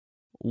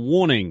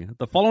Warning,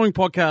 the following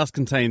podcast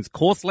contains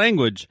coarse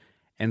language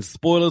and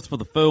spoilers for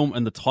the film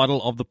and the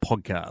title of the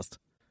podcast.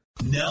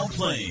 Now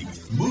playing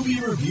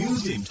movie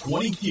reviews in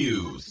 20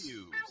 Qs.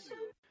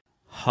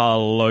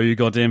 Hello, you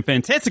goddamn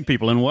fantastic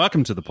people, and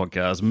welcome to the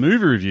podcast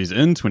Movie Reviews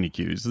in 20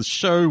 Qs, the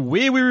show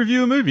where we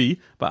review a movie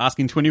by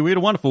asking 20 weird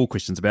or wonderful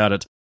questions about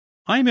it.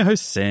 I am your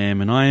host, Sam,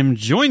 and I am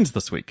joined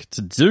this week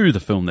to do the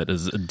film that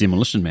is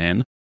Demolition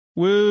Man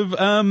with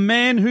a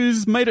man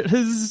who's made it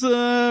his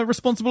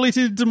responsibility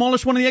to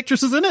demolish one of the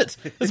actresses in it.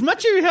 It's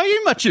Machu. How are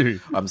you, Machu?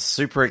 I'm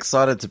super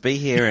excited to be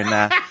here,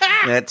 and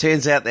it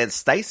turns out that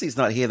Stacey's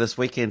not here this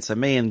weekend, so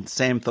me and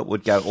Sam thought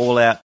we'd go all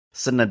out,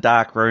 sit in a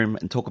dark room,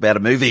 and talk about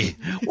a movie.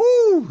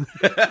 Woo!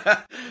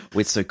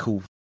 We're so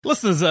cool.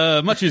 Listeners,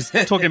 Machu's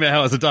talking about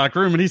how it's a dark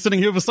room, and he's sitting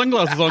here with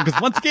sunglasses on, because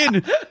once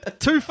again,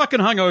 too fucking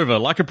hungover.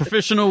 Like a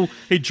professional,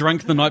 he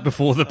drank the night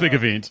before the big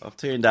event. I've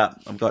turned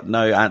up. I've got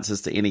no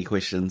answers to any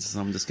questions.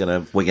 I'm just going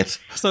to wing it.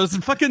 So it's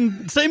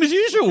fucking same as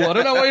usual. I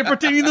don't know why you're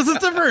pretending this is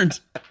different.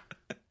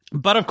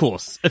 But of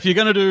course, if you're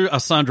going to do a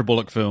Sandra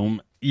Bullock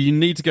film, you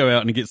need to go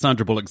out and get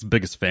Sandra Bullock's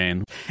biggest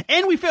fan.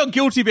 And we felt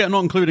guilty about not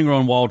including her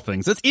on Wild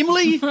Things. It's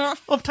Emily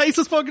of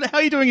Tasteless Podcast. How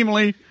are you doing,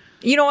 Emily?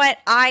 You know what?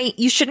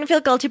 You shouldn't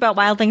feel guilty about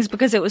Wild Things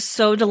because it was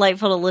so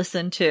delightful to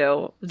listen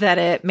to that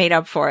it made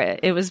up for it.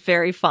 It was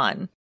very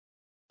fun.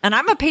 And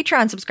I'm a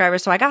Patreon subscriber,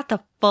 so I got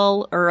the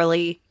full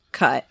early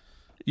cut.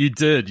 You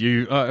did.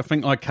 I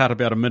think I cut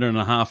about a minute and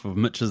a half of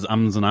Mitch's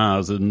ums and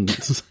ahs and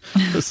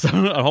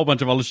a whole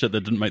bunch of other shit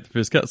that didn't make the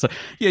first cut. So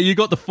yeah, you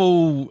got the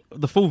full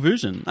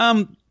version.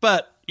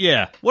 But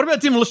yeah, what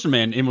about Demolition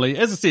Man, Emily?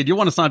 As I said, you're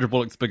one of Sandra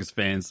Bullock's biggest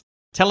fans.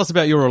 Tell us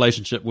about your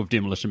relationship with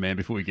Demolition Man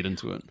before we get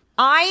into it.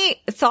 I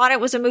thought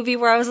it was a movie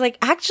where I was like,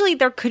 actually,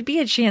 there could be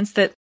a chance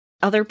that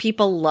other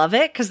people love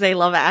it because they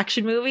love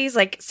action movies,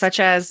 like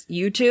such as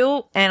you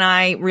two. And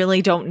I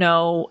really don't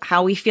know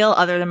how we feel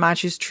other than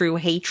Machu's true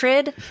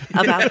hatred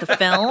about the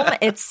film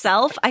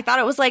itself. I thought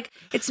it was like,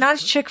 it's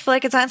not a chick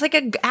flick. It's like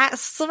a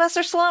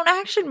Sylvester Stallone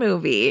action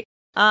movie.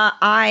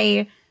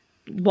 I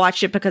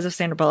watched it because of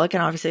Sandra Bullock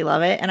and obviously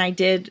love it. And I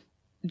did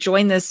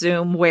join this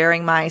Zoom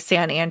wearing my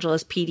San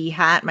Angeles PD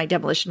hat, my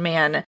Demolition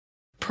Man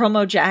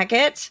promo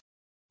jacket,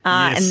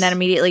 Yes. and then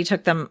immediately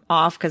took them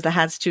off because the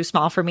hat's too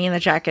small for me and the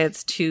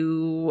jacket's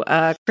too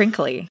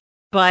crinkly.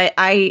 But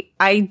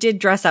I did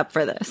dress up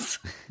for this.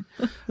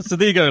 So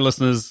there you go,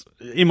 listeners.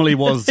 Emily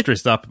was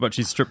dressed up, but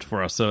she's stripped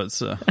for us. So it's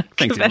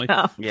thanks, Emily.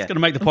 Yeah. It's going to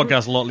make the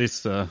podcast a lot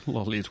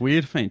less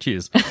weird. Hey,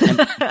 cheers. And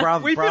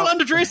We feel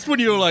underdressed when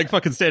you're like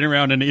fucking standing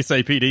around in an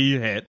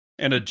SAPD hat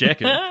and a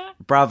jacket.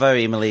 Bravo,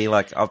 Emily.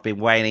 Like, I've been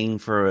waiting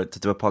to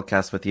do a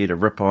podcast with you to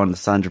rip on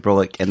Sandra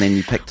Bullock, and then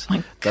you picked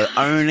the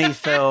only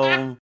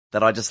film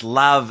that I just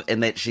love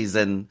and that she's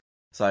in.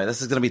 So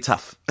this is going to be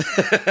tough.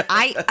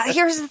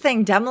 Here's the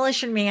thing.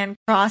 Demolition Man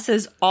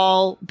crosses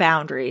all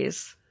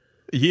boundaries.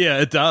 Yeah,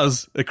 it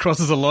does. It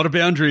crosses a lot of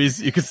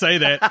boundaries. You could say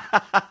that.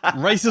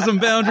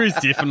 Racism boundaries,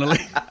 definitely.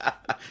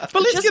 But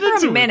let's Just get for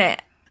into a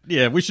minute.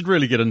 Yeah, we should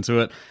really get into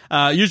it.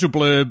 Usual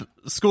blurb.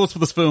 Scores for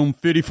this film,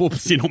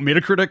 34% on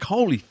Metacritic.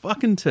 Holy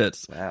fucking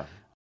tits. Wow.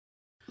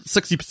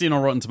 60%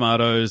 on Rotten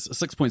Tomatoes,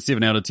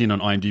 6.7 out of 10 on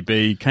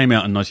IMDb. Came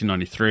out in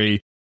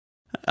 1993.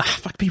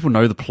 Fuck, people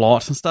know the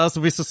plot. It stars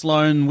Sylvester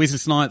Stallone, Wesley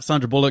Snipes,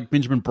 Sandra Bullock,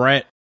 Benjamin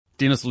Bratt,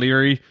 Dennis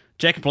Leary,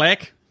 Jack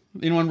Black.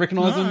 Anyone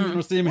recognise him?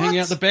 You see him hanging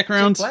out in the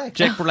background?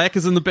 Jack Black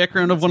is in the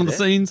background of one of the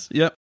scenes.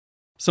 Yep.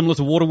 Similar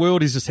to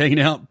Waterworld, he's just hanging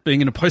out,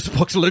 being in a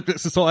post-apocalyptic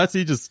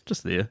society,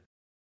 just there.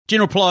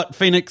 General plot,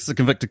 Phoenix, a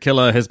convicted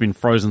killer, has been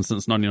frozen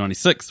since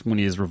 1996. When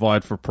he is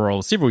revived for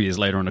parole several years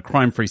later in a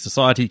crime-free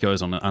society, he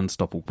goes on an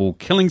unstoppable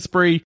killing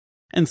spree.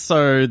 And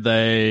so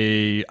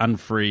they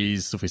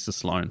unfreeze Sylvester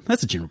Stallone.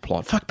 That's a general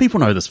plot. Fuck, people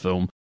know this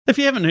film. If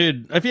you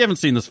haven't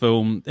seen this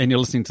film and you're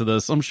listening to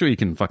this, I'm sure you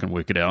can fucking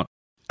work it out.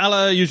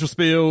 Our usual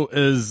spiel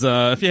is,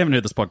 if you haven't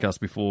heard this podcast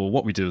before,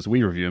 what we do is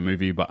we review a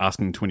movie by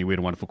asking 20 weird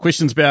and wonderful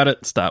questions about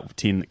it. Start with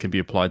 10 that can be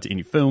applied to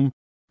any film.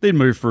 Then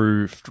move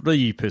through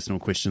 3 personal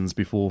questions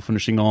before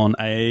finishing on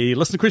a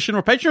listener question or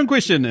a Patreon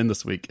question. And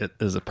this week it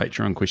is a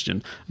Patreon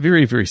question.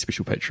 Very, very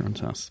special Patreon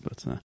to us,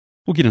 but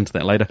we'll get into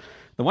that later.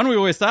 The one we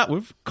always start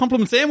with,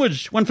 compliment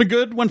sandwich. One for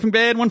good, one for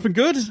bad, one for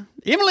good.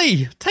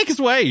 Emily, take us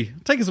away.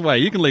 Take us away.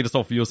 You can lead us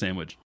off with your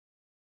sandwich.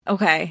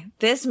 Okay,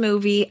 this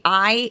movie,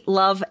 I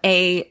love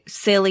a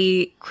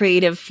silly,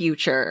 creative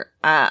future.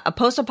 A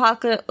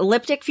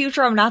post-apocalyptic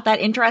future I'm not that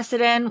interested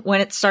in.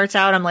 When it starts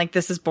out, I'm like,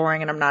 this is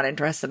boring and I'm not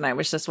interested and I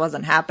wish this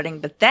wasn't happening.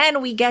 But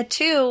then we get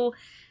to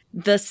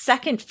the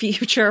second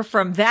future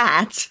from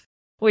that,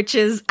 which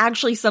is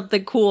actually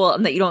something cool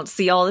and that you don't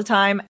see all the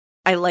time.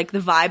 I like the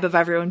vibe of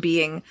everyone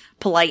being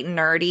polite and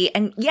nerdy.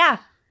 And yeah,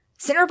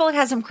 Sandra Bullock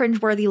has some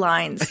cringeworthy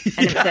lines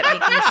and that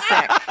make me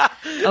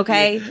sick.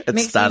 Okay, it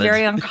makes me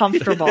very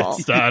uncomfortable.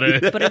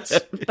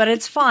 But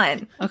it's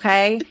fun.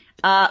 Okay,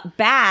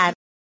 bad.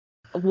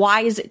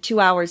 Why is it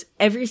 2 hours?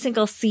 Every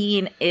single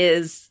scene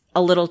is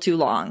a little too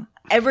long.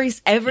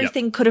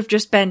 Everything could have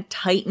just been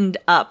tightened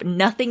up.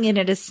 Nothing in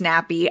it is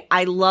snappy.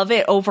 I love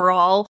it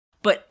overall,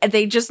 but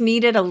they just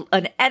needed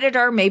an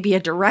editor, maybe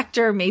a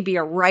director, maybe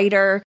a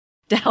writer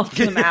to help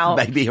them out.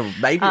 maybe a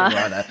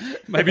writer.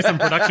 Maybe some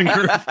production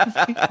crew.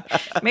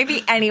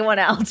 Maybe anyone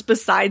else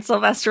besides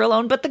Sylvester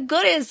Stallone. But the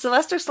good is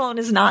Sylvester Stallone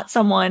is not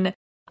someone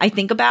I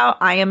think about.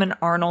 I am an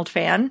Arnold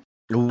fan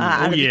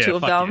out of the two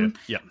of them.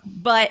 Yeah.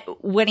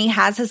 But when he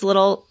has his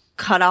little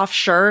cutoff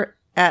shirt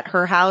at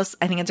her house,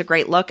 I think it's a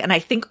great look. And I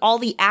think all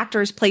the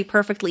actors play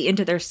perfectly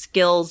into their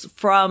skills,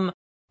 from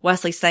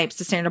Wesley Snipes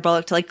to Sandra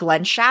Bullock to like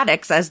Glenn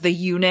Shaddix as the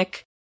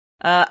eunuch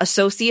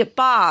associate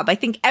Bob. I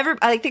think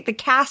the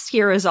cast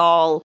here is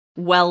all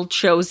well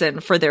chosen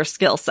for their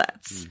skill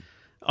sets.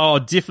 Oh,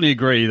 definitely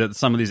agree that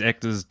some of these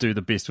actors do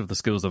the best with the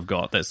skills they've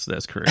got.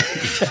 That's correct.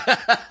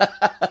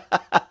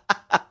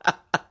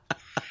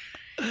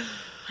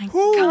 My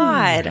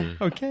God.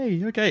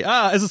 Okay.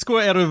 As a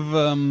score out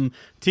of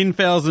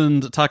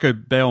 10,000 Taco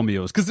Bell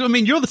meals, because I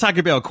mean you're the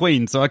Taco Bell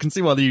queen, so I can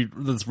see why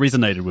this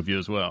resonated with you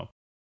as well.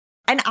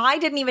 And I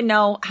didn't even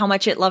know how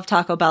much it loved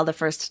Taco Bell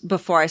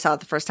before I saw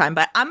it the first time,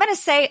 but I'm going to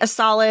say a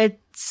solid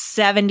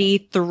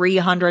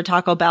 7,300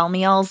 Taco Bell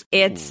meals.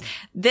 This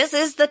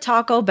is the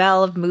Taco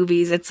Bell of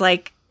movies. It's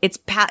like, it's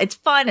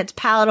fun. It's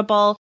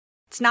palatable.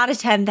 It's not a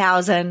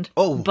 10,000,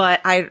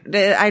 but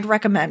I'd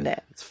recommend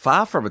it. It's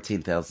far from a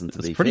 10,000 to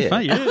be Pretty fair.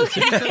 fun, yeah.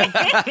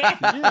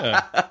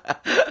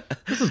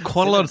 This is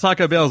quite a lot of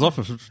Taco Bells off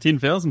of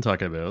 10,000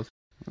 Taco Bells.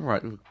 All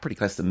right, we're pretty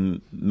close to the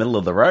middle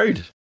of the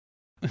road.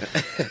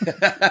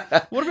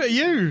 What about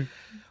you?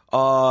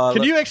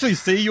 Can you actually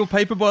see your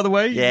paper, by the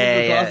way?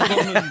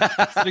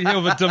 Yeah. Sitting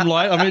here with a dim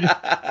light. I mean,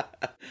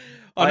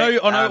 I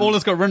know all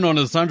it's got written on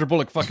is Sandra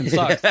Bullock fucking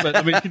sucks, but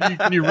I mean,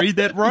 can you read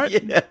that right?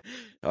 Yeah.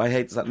 I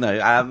hate that. No.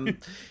 No.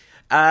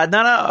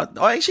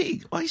 I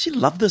actually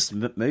love this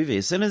movie.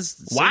 As soon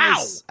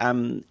as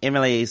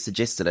Emily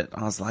suggested it,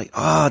 I was like,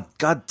 oh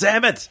god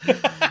damn it,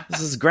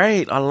 this is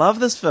great. I love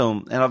this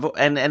film,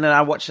 and then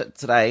I watched it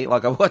today.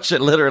 Like I watched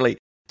it literally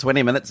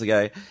 20 minutes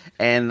ago,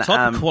 and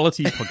top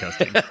quality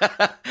podcasting.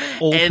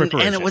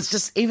 And it was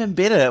just even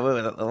better. We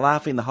were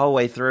laughing the whole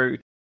way through,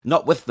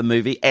 not with the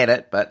movie at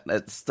it, but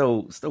it's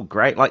still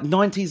great. Like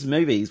 90s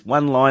movies,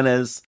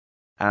 one-liners,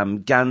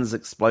 guns,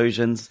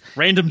 explosions,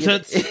 random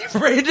tits,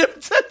 random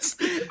tits.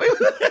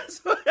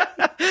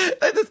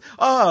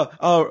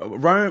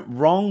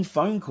 Wrong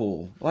phone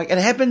call. Like it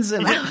happens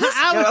in.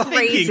 I was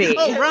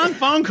thinking, wrong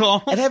phone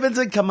call. It happens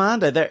in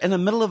Commando. They're in the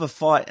middle of a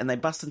fight and they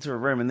bust into a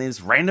room and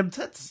there's random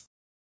tits.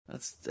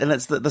 It's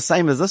the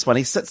same as this one.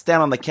 He sits down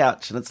on the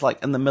couch and it's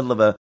like in the middle of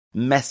a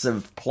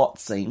massive plot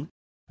scene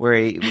where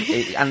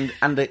he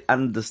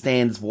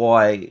understands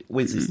why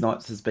Wesley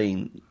Snipes has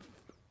been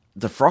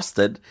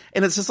defrosted,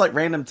 and it's just like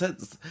random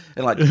tits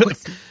and like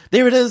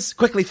there it is,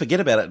 quickly forget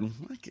about it. And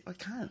I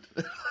can't.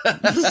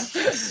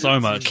 So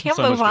much. Can't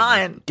so move much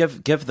on.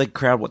 Give the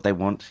crowd what they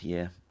want.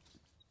 Yeah.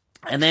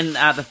 And then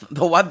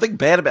the one thing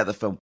bad about the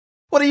film.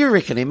 What do you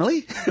reckon,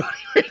 Emily? What do you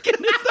reckon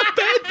is the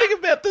bad thing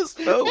about this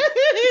film?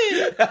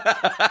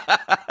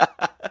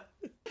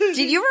 Did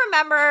you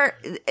remember?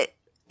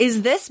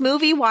 Is this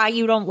movie why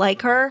you don't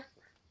like her?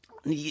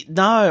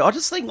 No, I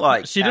just think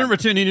like she didn't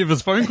return any of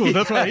his phone calls.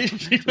 That's why.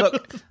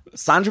 Look,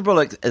 Sandra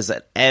Bullock is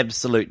an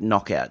absolute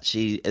knockout.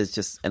 She is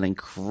just an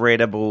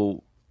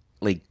incredibly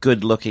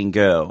good-looking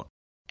girl,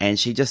 and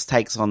she just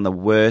takes on the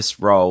worst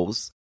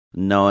roles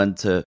known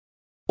to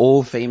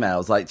all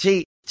females. Like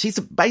she's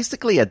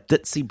basically a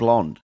ditzy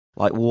blonde.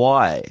 Like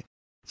why?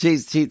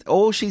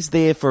 All she's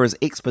there for is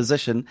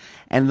exposition,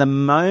 and the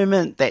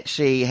moment that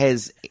she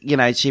has,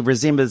 she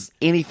resembles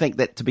anything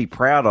that to be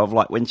proud of,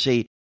 like when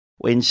she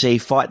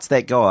fights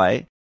that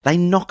guy, they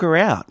knock her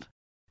out.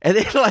 And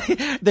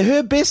then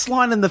her best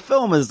line in the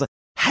film is,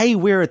 hey,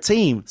 we're a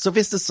team.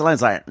 Sylvester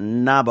Stallone's like,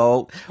 nah,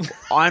 Bolt,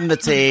 I'm the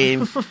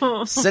team.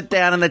 Sit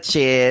down in a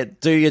chair,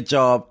 do your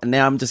job, and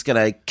now I'm just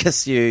going to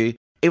kiss you.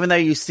 Even though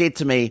you said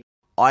to me,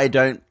 I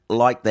don't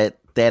like that.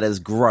 That is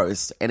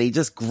gross. And he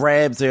just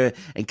grabs her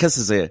and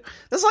kisses her.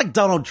 That's like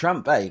Donald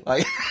Trump, eh?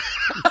 Like,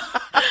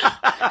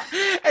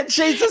 and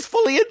she's just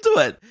fully into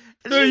it.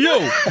 Hey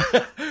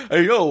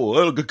yo,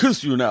 I'll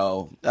kiss you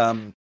now.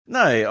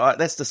 No,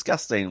 that's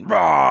disgusting.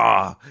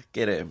 Rah,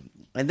 get him.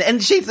 And then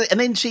she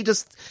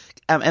just,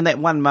 in that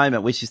one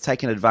moment where she's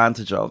taken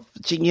advantage of,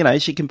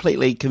 she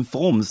completely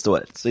conforms to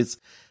it. So it's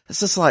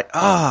just like,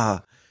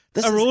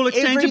 this are all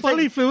exchange of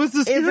body fluids.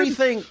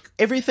 Everything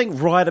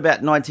right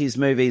about 90s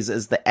movies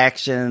is the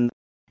action,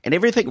 and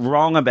everything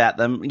wrong about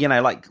them,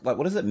 like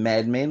what is it,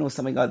 Mad Men or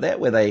something like that,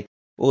 where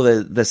all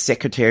the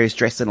secretaries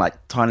dressed in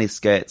like tiny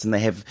skirts and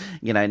they have,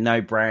 no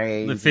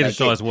brains. The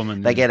fetishized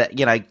woman. They get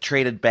it,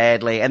 treated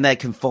badly and they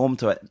conform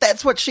to it.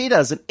 That's what she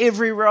does in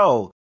every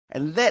role.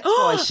 And that's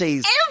why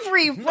she's...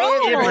 Every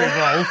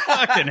role!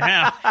 Fucking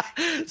hell.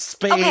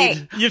 Speed.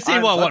 Okay. You've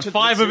seen what,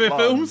 5 of her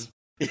films?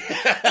 In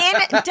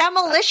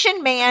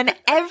Demolition Man,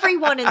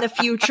 everyone in the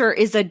future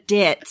is a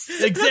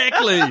ditz.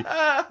 Exactly.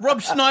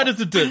 Rob Schneider's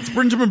a ditz.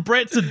 Benjamin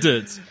Bratt's a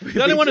ditz.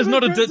 The only one who's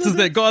not a ditz is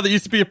that guy that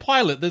used to be a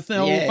pilot that's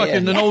now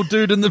fucking an old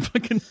dude in the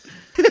fucking...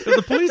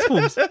 The police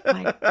force.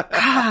 My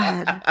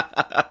God.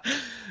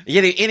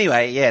 Yeah,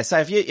 anyway, yeah. So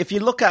if you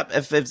look up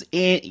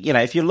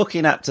if you're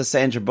looking up to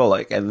Sandra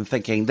Bullock and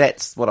thinking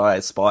that's what I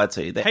aspire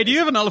to. Hey, do you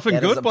have an elephant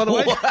good, by the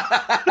way?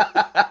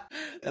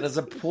 That is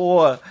a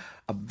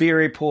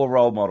very poor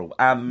role model.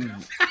 What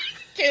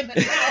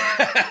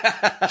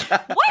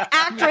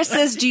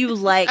actresses do you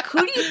like?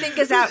 Who do you think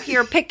is out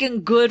here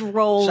picking good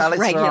roles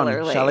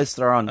regularly? Charlize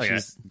Theron. Okay.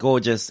 She's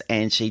gorgeous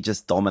and she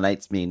just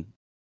dominates men.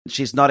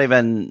 She's not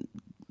even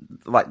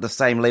like the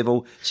same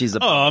level. She's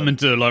I'm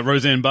into like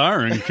Roseanne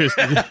Barr and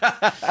Kirstie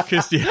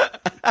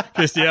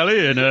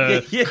Alley and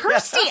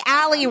Kirstie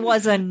Alley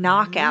was a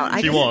knockout.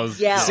 She was.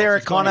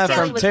 Sarah Connor Kirstie Alley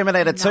from was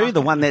Terminator 2, the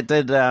knockout. one that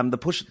did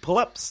the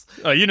pull-ups.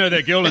 Oh, you know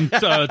that girl in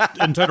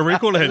Total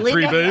Recall that had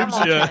Linda 3 boobs?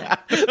 Hamilton.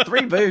 Yeah.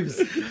 3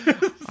 boobs.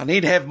 I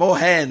need to have more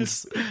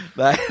hands.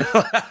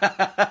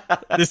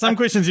 There's some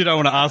questions you don't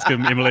want to ask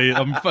him, Emily.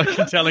 I'm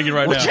fucking telling you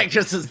right Which now.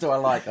 actresses do I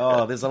like?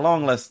 Oh, there's a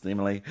long list,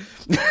 Emily.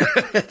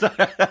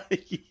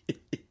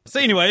 So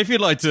anyway, if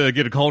you'd like to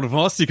get a hold of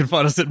us, you can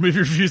find us at Movie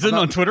Reviews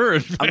on Twitter.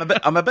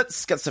 I'm a bit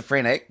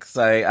schizophrenic,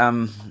 so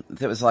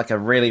that was like a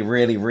really,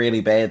 really, really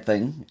bad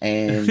thing.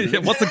 And Yeah,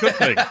 what's the good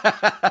thing?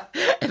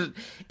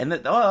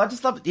 I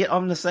just love it. Yeah,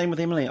 I'm the same with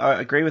Emily. I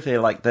agree with her.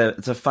 Like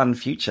it's a fun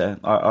future.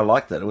 I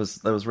liked it. It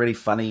was really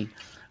funny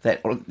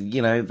that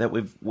that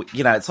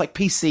it's like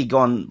PC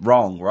gone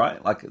wrong,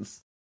 right? Like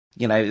it's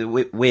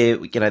we're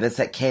that's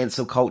that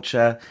cancel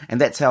culture, and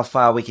that's how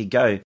far we could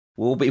go.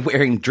 We'll all be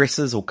wearing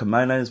dresses or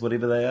kimonos,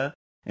 whatever they are,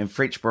 and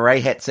French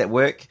beret hats at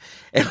work.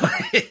 And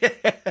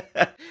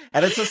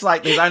it's just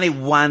like, there's only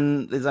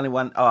one,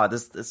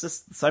 it's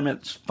just so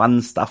much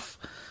fun stuff.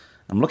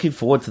 I'm looking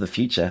forward to the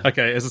future.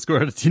 Okay, as a score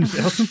out of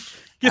 10,000.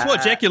 Guess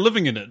what, Jack? You're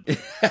living in it.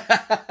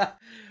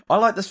 I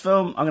like this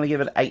film. I'm going to give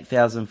it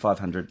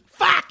 8,500.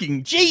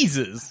 Fucking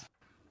Jesus.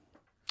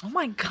 Oh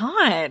my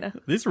God.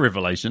 There's a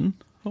revelation.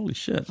 Holy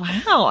shit.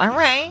 Wow. All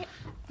right.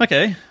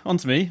 Okay, on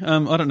to me.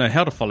 I don't know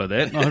how to follow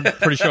that. I'm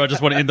pretty sure I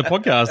just want to end the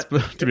podcast,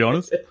 but, to be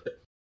honest.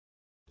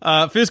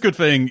 First good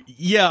thing,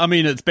 yeah, I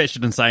mean, it's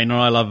batshit insane, and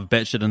I love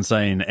batshit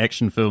insane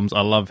action films.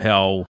 I love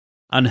how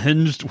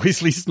unhinged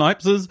Wesley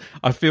Snipes is.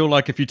 I feel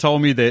like if you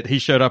told me that he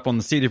showed up on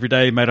the set every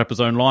day, made up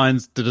his own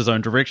lines, did his own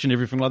direction,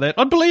 everything like that,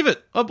 I'd believe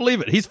it. I'd believe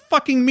it. He's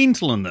fucking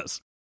mental in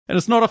this. And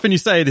it's not often you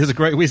say there's a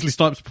great Wesley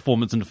Snipes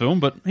performance in the film,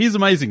 but he's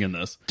amazing in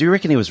this. Do you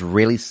reckon he was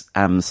really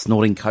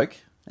snorting coke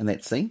in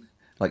that scene?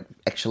 Like,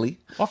 actually?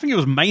 I think he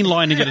was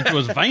mainlining it into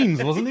his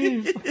veins, wasn't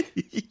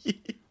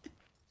he?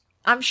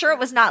 I'm sure it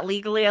was not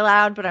legally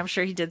allowed, but I'm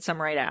sure he did some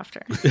right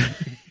after.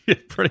 Yeah,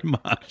 pretty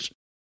much.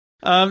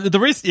 The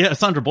rest, yeah,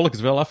 Sandra Bullock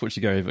as well. I thought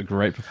she gave a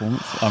great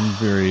performance.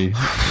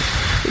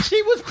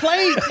 She was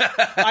played.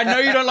 I know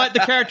you don't like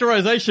the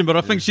characterization, but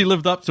I think she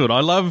lived up to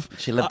it.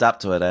 She lived up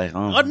to it, eh?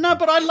 Oh. No,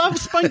 but I love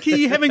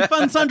spunky, having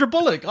fun Sandra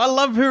Bullock. I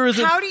love her as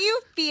How do you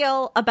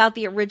feel about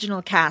the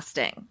original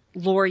casting?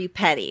 Lori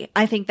Petty.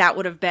 I think that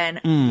would have been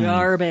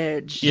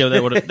garbage. Yeah,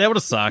 that would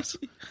have sucked.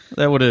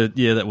 That wouldn't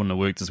have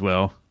worked as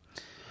well.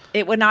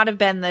 It would not have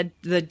been the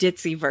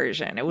ditzy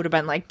version. It would have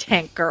been like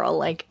Tank Girl,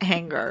 like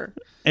Hanger.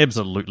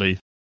 Absolutely.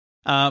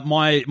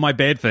 My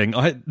bad thing.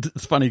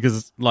 It's funny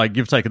because like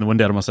you've taken the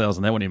wind out of my sails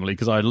on that one, Emily.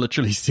 Because I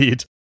literally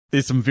said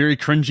there's some very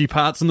cringy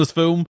parts in this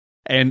film,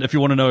 and if you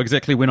want to know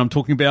exactly when I'm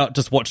talking about,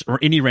 just watch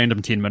any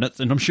random 10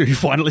 minutes, and I'm sure you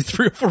find at least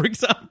 3 or 4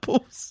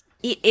 examples.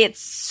 It's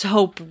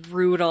so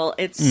brutal.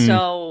 It's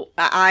so.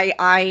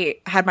 I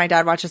had my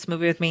dad watch this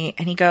movie with me,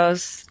 and he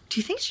goes, "Do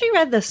you think she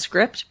read the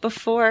script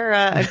before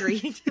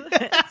agreeing to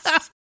this?" I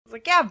was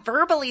like, "Yeah,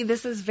 verbally,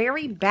 this is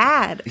very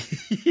bad."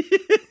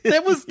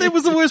 That was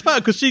the worst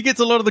part because she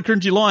gets a lot of the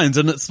cringy lines,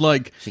 and it's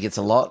like She gets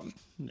a lot.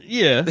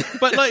 yeah,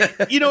 but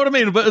like you know what I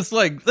mean. But it's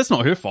like that's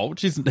not her fault.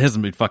 She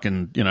hasn't been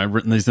fucking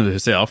written these into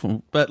herself.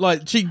 But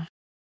like she.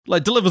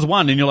 Like, delivers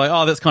one, and you're like,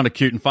 oh, that's kind of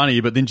cute and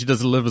funny, but then she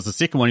does delivers the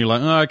second one, you're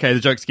like, oh, okay, the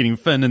joke's getting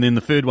thin, and then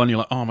the third one, you're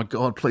like, oh my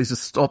god, please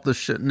just stop this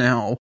shit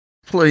now.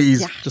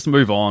 Please, just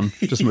move on.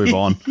 Just move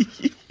on.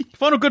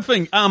 Final good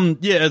thing,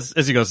 as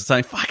you guys are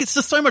saying, fuck, it's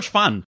just so much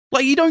fun.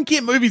 Like, you don't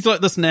get movies like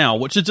this now,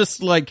 which are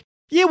just like,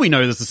 yeah, we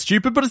know this is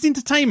stupid, but it's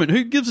entertainment.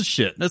 Who gives a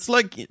shit? It's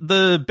like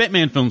the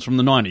Batman films from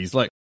the 90s.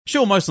 Like,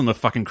 sure, most of them are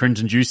fucking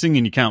cringe-inducing,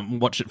 and you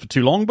can't watch it for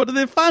too long, but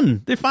they're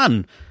fun. They're fun.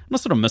 And I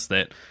sort of miss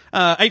that.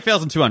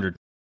 8,200.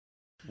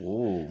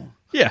 Ooh.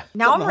 Yeah.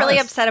 Now I'm really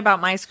upset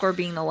about my score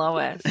being the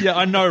lowest. Yeah,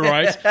 I know,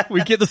 right?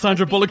 We get the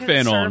Sandra Bullock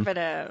fan on.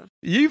 Conservative.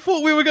 You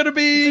thought we were going to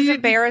be... This is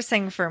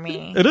embarrassing for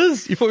me. It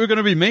is. You thought we were going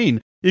to be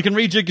mean. You can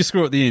rejig your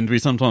score at the end. We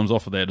sometimes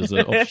offer that as an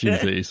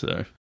opportunity,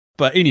 so...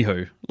 But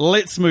anywho,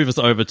 let's move us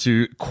over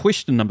to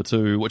question number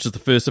 2, which is the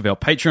first of our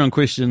Patreon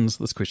questions.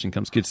 This question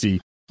comes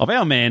courtesy of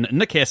our man,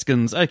 Nick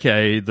Haskins,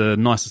 aka the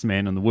nicest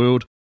man in the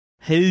world.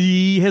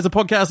 He has a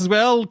podcast as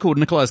well called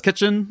Nikolai's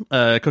Kitchen,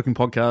 a cooking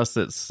podcast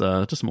that's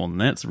just more than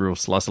that. It's a real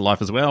slice of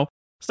life as well.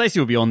 Stacey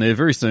will be on there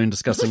very soon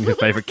discussing her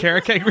favourite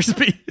carrot cake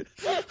recipe.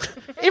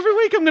 Every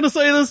week I'm going to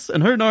say this,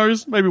 and who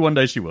knows, maybe one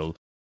day she will.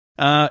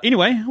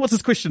 Anyway, what's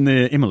this question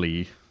there,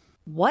 Emily?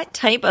 What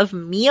type of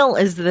meal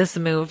is this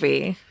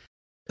movie?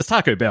 It's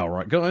Taco Bell,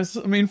 right, guys?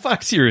 I mean,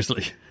 fuck,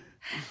 seriously.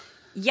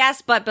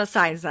 Yes, but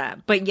besides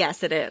that. But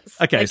yes, it is.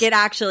 Okay. Like, it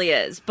actually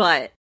is,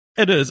 but...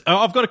 It is.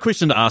 I've got a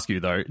question to ask you,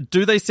 though.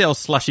 Do they sell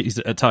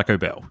slushies at Taco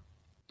Bell?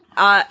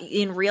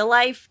 In real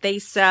life, they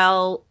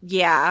sell...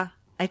 Yeah.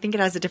 I think it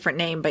has a different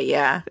name, but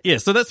yeah. Yeah,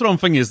 so that's what I'm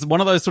thinking is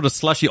one of those sort of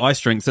slushy ice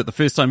drinks that the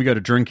first time you go to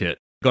drink it,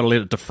 you got to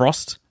let it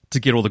defrost to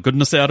get all the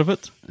goodness out of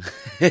it.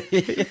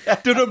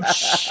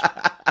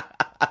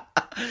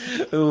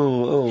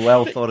 Ooh,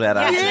 well thought out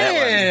answer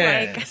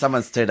that one. Like,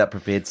 Someone's turned up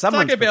prepared.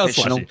 Someone's Taco Bell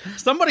professional. slushie.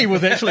 Somebody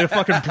was actually a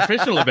fucking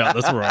professional about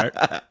this,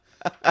 right?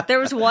 there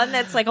was one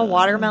that's like a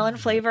watermelon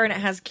flavor and it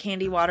has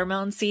candy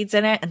watermelon seeds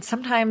in it. And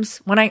sometimes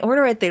when I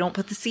order it, they don't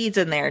put the seeds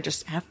in there.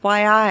 Just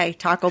FYI,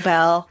 Taco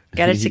Bell,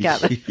 get it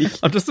together.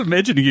 I'm just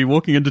imagining you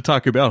walking into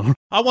Taco Bell.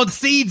 I want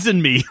seeds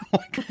in me.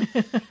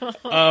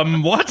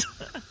 What?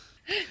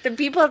 The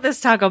people at this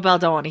Taco Bell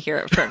don't want to hear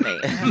it from me.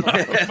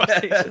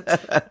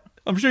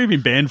 I'm sure you've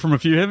been banned from a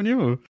few, haven't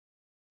you? Or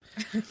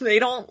They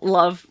don't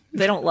love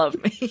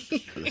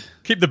me.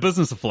 keep the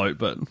business afloat,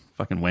 but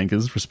fucking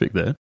wankers, respect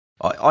that.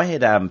 I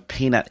had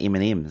peanut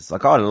M&Ms.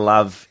 Like, I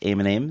love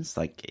M&Ms.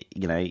 Like,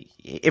 you know,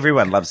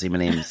 everyone loves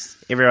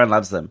M&Ms. Everyone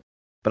loves them.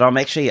 But I'm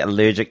actually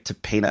allergic to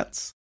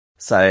peanuts.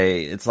 So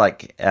it's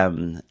like,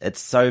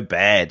 it's so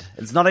bad.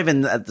 It's not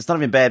even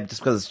bad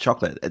just because it's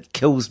chocolate. It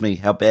kills me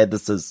how bad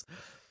this is.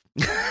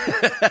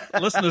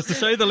 Listeners, to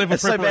show you the level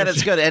It's so bad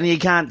it's good, and you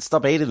can't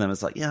stop eating them.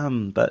 It's like,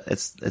 yum, but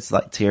it's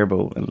like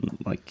terrible, and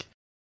like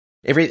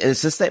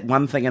it's just that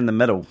one thing in the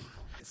middle.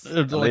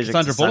 Like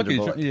Sandra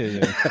Bullock.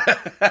 Yeah.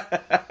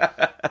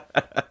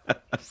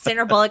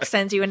 Sandra Bullock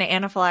sends you into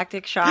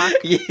anaphylactic shock.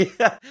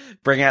 Yeah,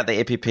 bring out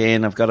the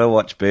EpiPen. I've got to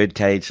watch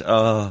Birdcage.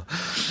 Oh,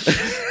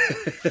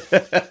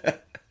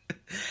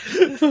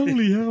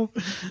 Holy hell!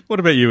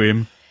 What about you,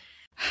 Em?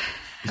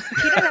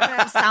 Peanut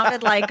M&Ms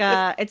sounded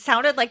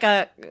like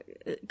a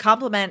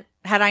compliment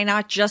had I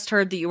not just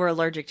heard that you were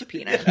allergic to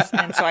peanuts.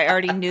 And so I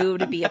already knew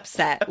to be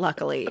upset,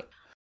 luckily.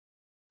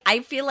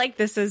 I feel like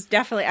this is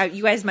definitely,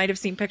 you guys might have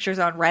seen pictures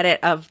on Reddit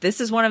of, this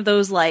is one of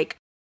those like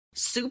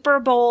Super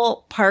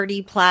Bowl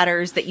party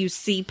platters that you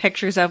see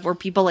pictures of where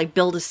people like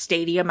build a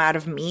stadium out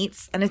of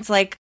meats. And it's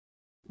like,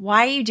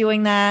 why are you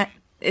doing that?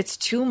 It's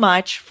too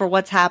much for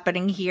what's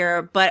happening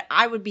here, but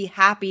I would be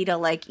happy to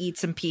like eat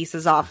some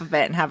pieces off of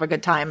it and have a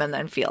good time and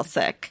then feel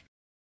sick.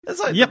 It's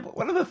like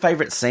one of the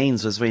favorite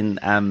scenes was when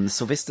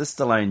Sylvester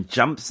Stallone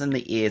jumps in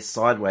the air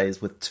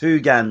sideways with two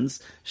guns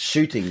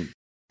shooting.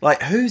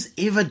 Like, who's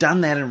ever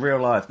done that in real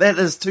life? That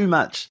is too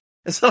much.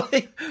 It's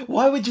like,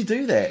 why would you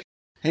do that?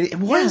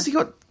 Why has he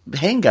got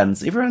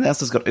handguns? Everyone else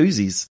has got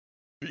Uzis.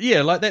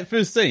 Yeah, like that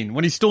first scene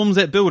when he storms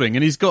that building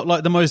and he's got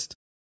like the most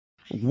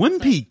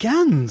wimpy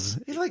guns.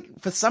 He's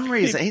like, for some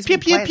reason, he's pew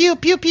pew pew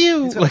pew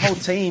pew. He's got a whole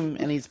team,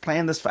 and he's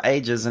planned this for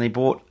ages, and he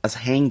bought a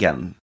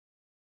handgun.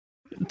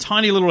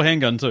 Tiny little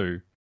handgun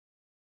too.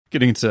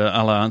 Getting into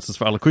other answers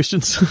for other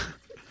questions.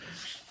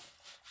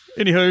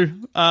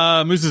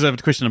 Anywho, moves us over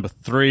to question number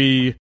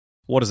 3.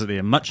 What is it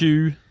there,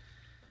 Machu?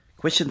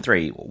 Question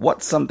 3.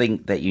 What's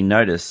something that you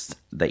noticed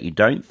that you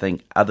don't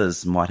think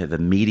others might have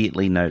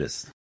immediately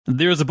noticed?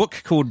 There is a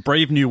book called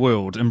Brave New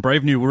World, and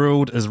Brave New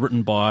World is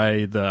written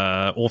by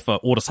the author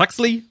Aldous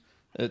Huxley.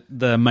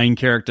 The main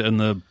character in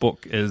the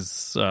book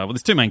is,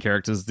 there's two main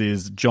characters.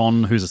 There's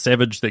John, who's a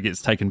savage that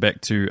gets taken back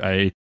to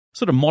a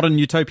sort of modern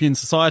utopian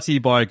society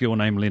by a girl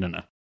named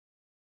Lenina.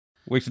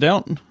 Worked it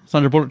out.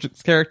 Sandra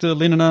Bullock's character,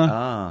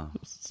 Lenina.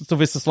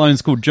 Sylvester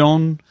Stallone's called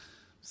John.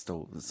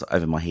 Still, it's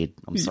over my head.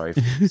 I'm sorry.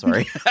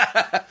 Sorry.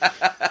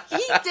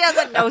 He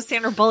doesn't know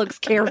Sandra Bullock's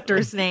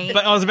character's name.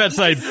 But I was about to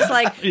say, it's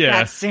like, yeah,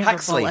 that's Sandra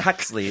Bullock.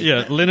 Huxley.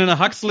 Yeah, Lenina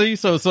Huxley.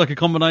 So it's like a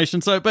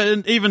combination. So,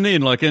 but even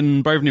then, like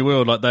in Brave New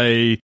World, like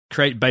they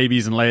create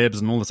babies in labs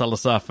and all this other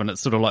stuff, and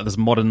it's sort of like this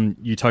modern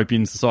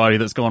utopian society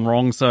that's gone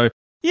wrong. So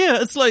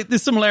yeah, it's like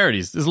there's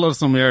similarities. There's a lot of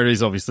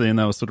similarities, obviously, and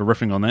they were sort of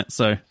riffing on that.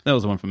 So that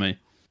was the one for me.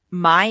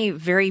 My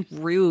very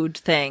rude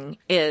thing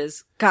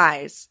is,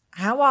 guys,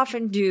 how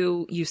often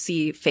do you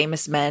see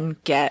famous men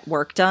get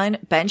work done?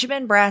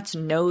 Benjamin Bratt's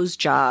nose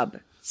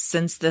job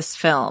since this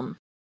film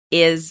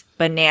is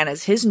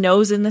bananas. His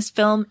nose in this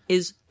film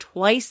is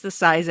twice the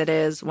size it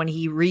is when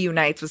he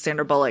reunites with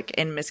Sandra Bullock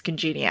in Miss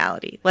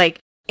Congeniality. Like,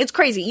 it's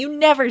crazy. You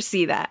never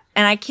see that.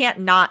 And I can't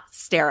not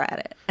stare at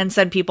it and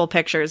send people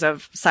pictures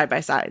of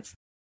side-by-sides.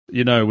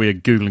 You know, we're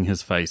Googling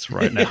his face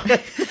right now.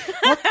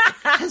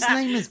 His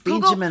name is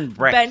Benjamin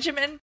Bratt.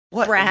 Benjamin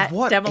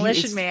Bratt,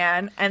 Demolition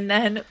Man, and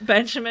then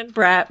Benjamin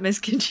Bratt, Miss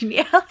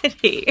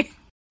Congeniality.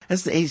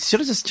 He should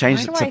have just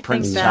changed it Why do to I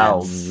Prince think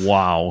Charles.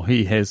 Wow,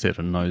 he has had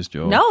a nose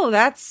job. No,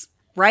 that's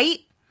right.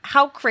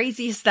 How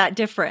crazy is that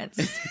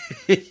difference?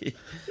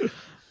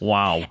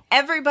 Wow.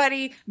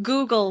 Everybody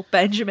Google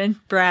Benjamin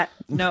Bratt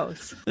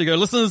nose. There you go,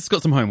 listeners,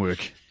 got some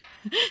homework.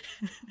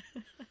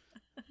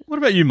 What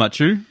about you,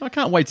 Machu? I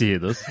can't wait to hear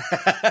this.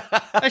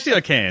 Actually,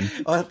 I can.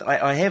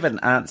 I have an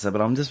answer,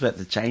 but I'm just about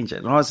to change it.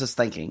 And I was just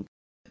thinking,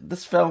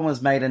 this film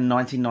was made in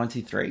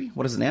 1993.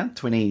 What is it now?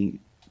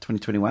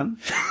 2021?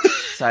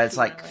 So it's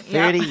like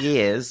 30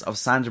 years of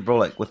Sandra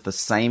Bullock with the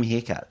same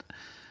haircut.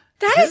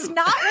 That is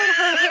not what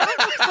her hair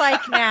looks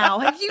like now.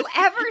 Have you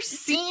ever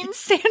seen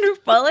Sandra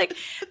Bullock?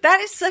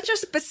 That is such a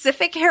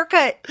specific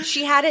haircut.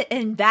 She had it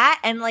in that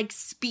and like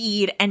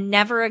Speed and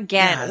never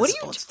again. Yeah, What do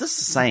you? It's just the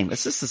same.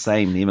 It's just the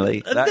same,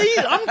 Emily.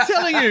 I'm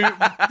telling you,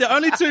 the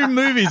only two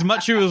movies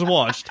Machu has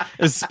watched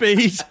is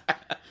Speed,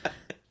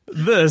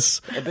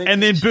 this,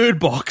 and then Bird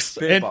Box.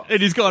 And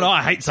he's gone,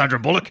 I hate Sandra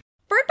Bullock.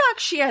 Bird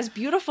Box, she has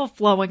beautiful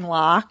flowing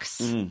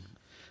locks.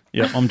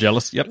 Yeah, I'm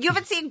jealous. Yep. You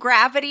haven't seen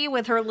Gravity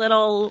with her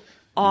little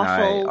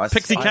awful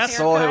Pixie cat? I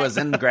saw who was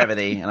in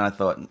Gravity, and I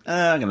thought,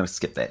 I'm going to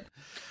skip that.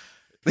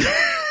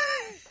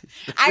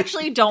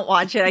 Actually, don't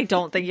watch it. I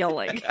don't think you'll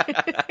like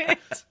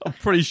it. I'm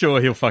pretty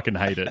sure he'll fucking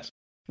hate it.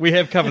 We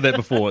have covered that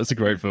before. It's a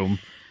great film.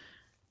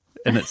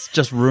 And it's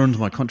just ruined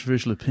my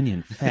controversial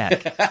opinion.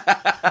 Fuck.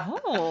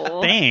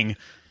 Oh. Dang.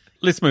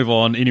 Let's move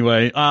on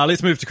anyway.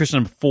 Let's move to question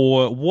number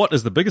 4. What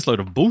is the biggest load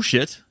of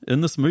bullshit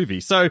in this movie?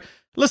 So,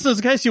 listeners,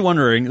 in case you're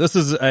wondering, this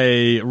is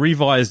a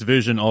revised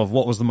version of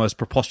what was the most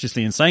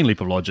preposterously insane leap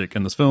of logic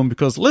in this film,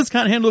 because Liz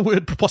can't handle the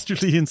word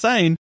preposterously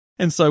insane,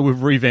 and so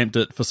we've revamped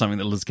it for something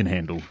that Liz can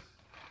handle.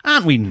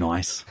 Aren't we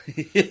nice?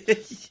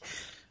 This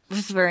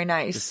is very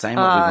nice. Just saying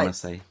what we want to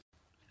say.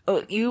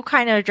 Oh, you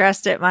kind of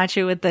addressed it,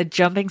 Machu, with the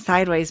jumping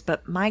sideways,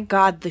 but my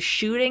God, the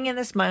shooting in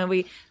this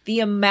movie, the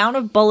amount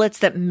of bullets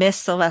that miss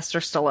Sylvester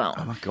Stallone.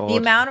 Oh my God. The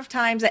amount of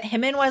times that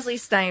him and Wesley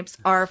Snipes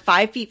are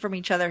 5 feet from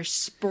each other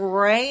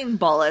spraying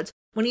bullets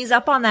when he's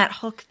up on that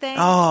hook thing.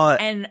 Oh,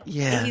 and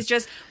yeah. he's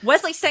just,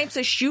 Wesley Snipes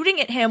is shooting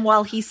at him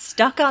while he's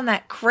stuck on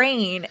that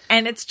crane,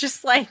 and it's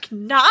just like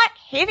not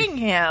hitting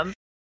him.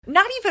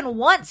 Not even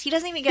once. He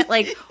doesn't even get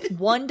like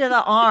one to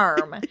the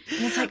arm. And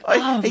it's like,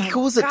 oh he my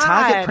calls it God.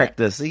 target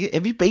practice.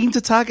 Have you been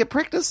to target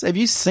practice? Have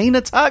you seen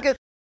a target?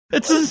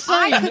 It's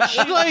insane. I could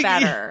shoot Like,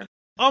 better.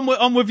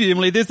 I'm with you,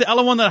 Emily. There's the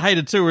other one that I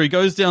hated too, where he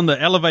goes down the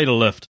elevator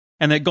lift,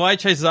 and that guy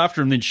chases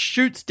after him, then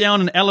shoots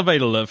down an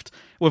elevator lift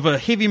with a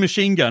heavy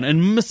machine gun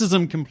and misses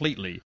him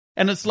completely.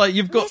 And it's like,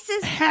 you've got...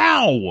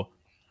 How?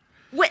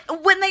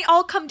 When they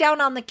all come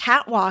down on the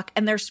catwalk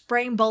and they're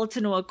spraying bullets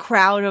into a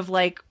crowd of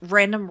like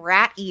random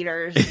rat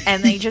eaters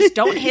and they just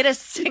don't hit a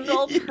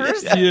single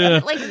person. Yeah.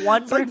 Like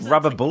one It's like person.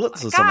 rubber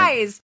bullets or something.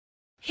 Guys,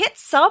 hit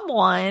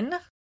someone.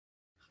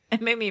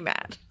 It made me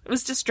mad. It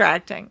was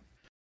distracting.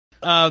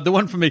 The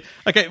one for me.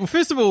 Okay, well,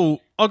 first of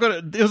all,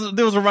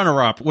 there was a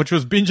runner-up, which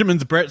was Benjamin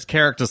Bratt's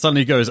character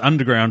suddenly goes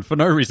underground for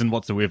no reason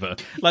whatsoever.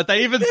 Like,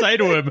 they even say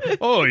to him,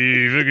 oh,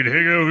 you fucking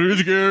hang out with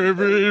this guy,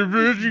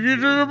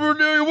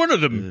 you're one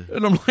of them.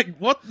 And I'm like,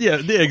 what? Yeah,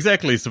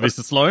 exactly,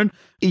 Sylvester Stallone.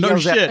 No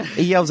shit.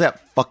 He yells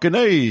out, fucking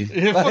A.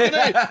 Yeah, fucking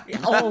A.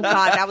 Oh,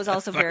 God, that was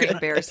also very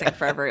embarrassing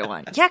for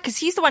everyone. Yeah, because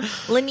he's the one,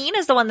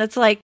 Lenina's the one that's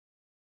like,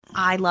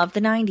 I love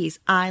the 90s.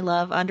 I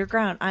love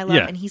underground.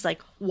 And he's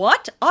like,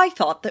 what? I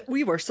thought that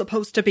we were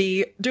supposed to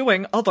be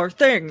doing other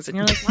things. And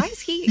you're like, why is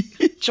he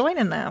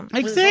joining them?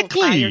 With his little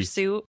Exactly. tiger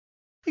suit.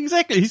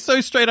 Exactly. He's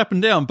so straight up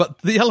and down.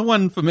 But the other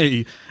one for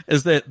me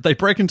is that they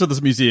break into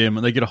this museum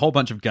and they get a whole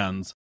bunch of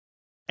guns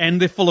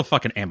and they're full of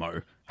fucking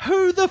ammo.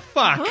 Who the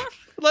fuck? Huh?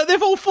 Like,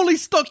 they've all fully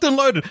stocked and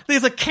loaded.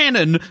 There's a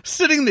cannon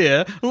sitting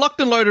there, locked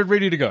and loaded,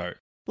 ready to go.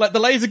 Like, the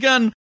laser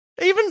gun...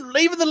 Even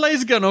the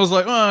laser gun, I was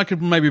like, oh, I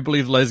could maybe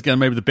believe the laser gun.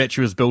 Maybe the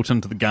battery was built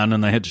into the gun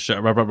and they had to shoot,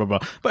 blah, blah, blah, blah.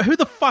 But who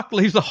the fuck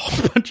leaves a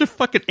whole bunch of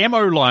fucking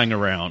ammo lying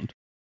around?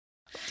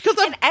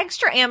 And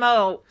extra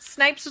ammo.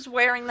 Snipes was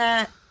wearing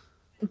that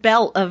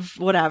belt of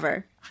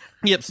whatever.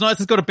 Yep, Snipes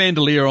has got a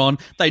bandolier on.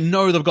 They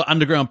know they've got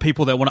underground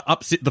people that want to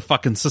upset the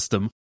fucking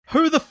system.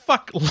 Who the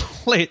fuck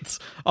lets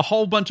a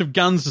whole bunch of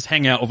guns just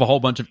hang out with a whole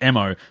bunch of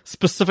ammo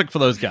specific for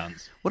those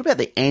guns? What about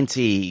the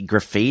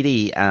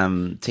anti-graffiti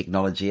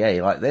technology,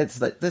 eh? Like,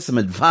 there's some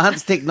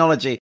advanced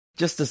technology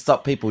just to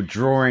stop people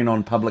drawing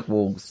on public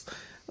walls.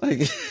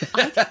 Like,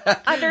 I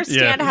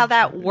understand how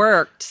that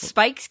worked.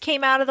 Spikes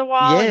came out of the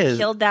wall and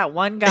killed that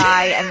one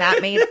guy, and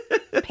that made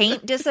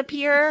paint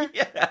disappear.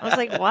 Yeah. I was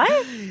like, what?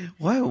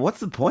 Whoa,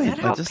 what's the point? Is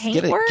that how just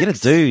paint works? get a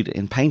dude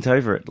and paint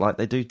over it like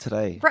they do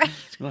today. Right.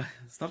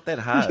 It's not that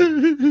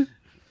hard.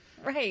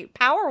 Right.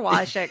 Power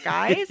wash it,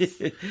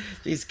 guys.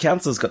 These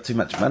council's got too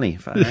much money.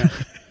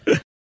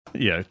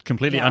 Yeah,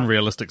 completely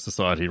unrealistic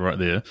society right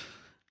there.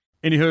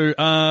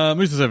 Anywho,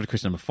 moves us over to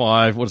question number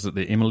 5. What is it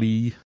there,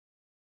 Emily?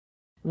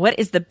 What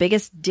is the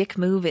biggest dick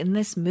move in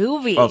this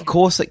movie? Of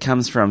course it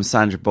comes from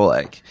Sandra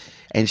Bullock.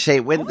 And she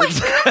went like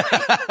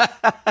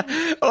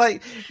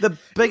the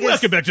biggest.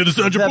 Welcome back to the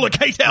Sandra Bullock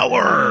hate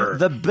hour.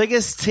 The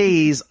biggest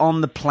tease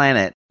on the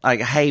planet. Like,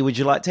 hey, would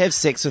you like to have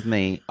sex with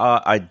me? Oh,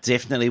 I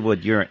definitely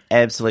would. You're an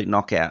absolute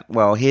knockout.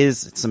 Well,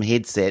 here's some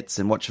headsets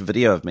and watch a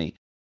video of me.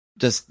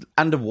 Just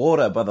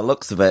underwater by the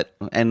looks of it.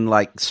 And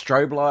like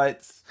strobe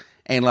lights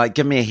and like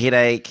give me a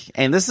headache.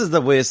 And this is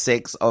the worst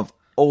sex of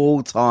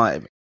all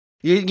time.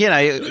 You know,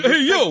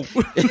 hey, yo,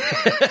 why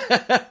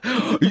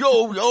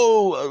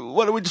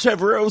don't we just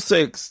have real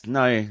sex?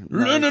 No.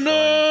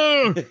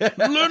 No.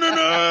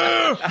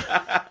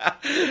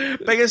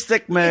 Biggest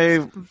dick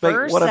move.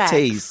 What a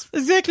tease.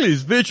 Exactly,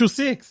 it's virtual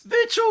sex.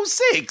 Virtual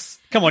sex.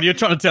 Come on, you're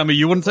trying to tell me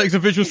you wouldn't take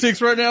some virtual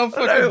sex right now?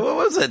 No, what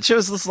was it? She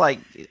was just like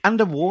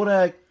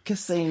underwater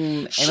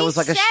kissing, and She it was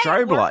like a said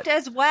strobe it worked light.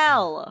 as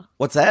well.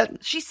 What's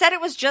that? She said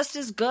it was just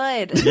as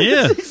good.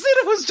 Yeah. He said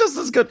it was just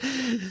as good.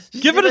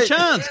 Give it a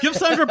chance. Give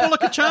Sandra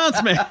Bullock a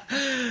chance, man.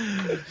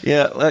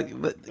 Yeah,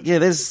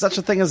 there's such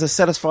a thing as a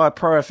Satisfyer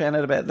Pro. I found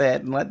out about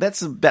that, and like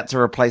that's about to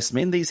replace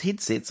me. And these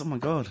headsets, oh my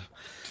god.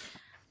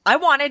 I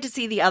wanted to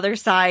see the other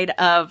side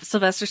of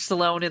Sylvester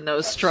Stallone in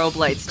those strobe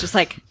lights, just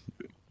like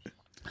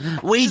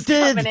We Just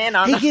did. coming in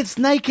on He the- gets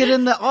naked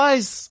in the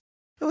ice.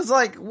 It was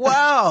like,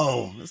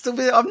 wow.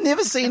 I've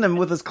never seen him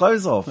with his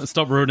clothes off.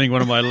 Stop ruining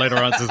one of my later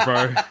answers,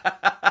 bro.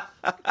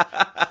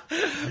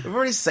 We've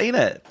already seen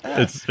it.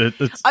 It's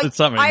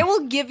something. I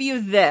will give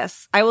you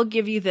this.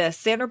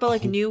 Sandra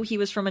Bullock knew he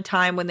was from a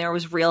time when there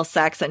was real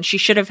sex, and she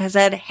should have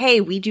said,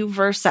 "Hey, we do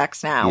verse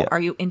sex now. Yeah. Are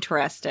you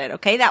interested?"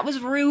 Okay, that was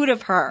rude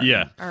of her.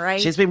 Yeah. All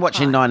right. She's been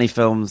watching 90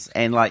 films,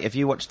 and like if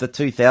you watch the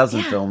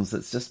 2000 Yeah. films,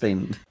 it's just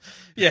been.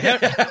 Yeah,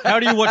 how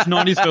do you watch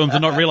 90s films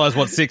and not realize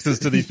what sex is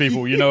to these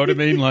people? You know what I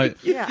mean? Like,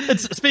 Yeah.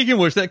 It's, speaking of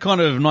which, that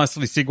kind of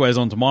nicely segues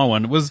onto my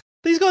one, was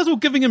these guys were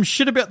giving him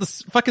shit about the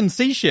fucking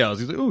seashells.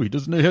 He's like, oh, he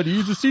doesn't know how to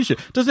use a seashell.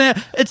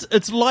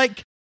 It's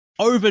like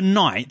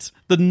overnight,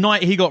 the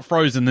night he got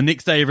frozen, the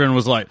next day everyone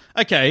was like,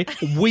 okay,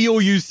 we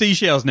all use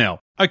seashells now.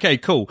 Okay,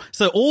 cool.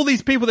 So all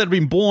these people that have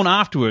been born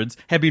afterwards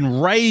have been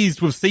raised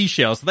with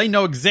seashells, so they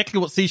know exactly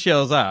what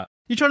seashells are.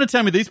 You're trying to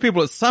tell me these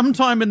people at some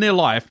time in their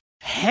life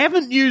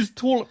haven't used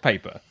toilet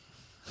paper?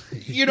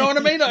 You know what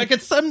I mean? Like,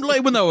 it's some,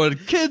 like, when they were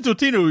kids or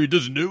teenagers, he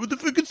doesn't know what the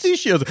fucking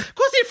seashells are. Of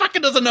course he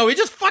fucking doesn't know. He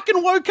just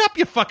fucking woke up,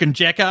 you fucking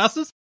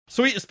jackasses.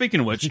 Sweet.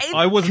 Speaking of which,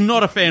 I was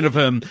not a fan of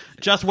him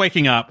just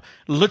waking up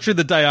literally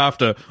the day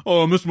after.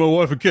 Oh, I miss my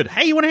wife and kid.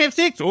 Hey, you want to have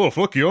sex? Oh,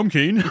 fuck you, I'm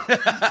keen.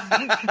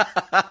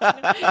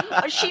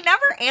 She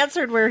never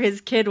answered where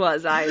his kid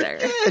was either.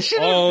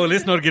 Oh,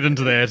 let's not get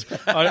into that.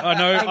 I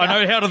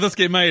know. How did this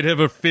get made? Have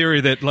a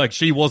theory that like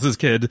she was his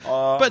kid,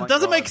 but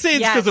doesn't make sense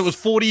because Yes. it was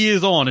 40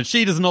 years on, and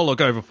she does not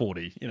look over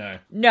 40. You know.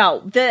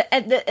 No, the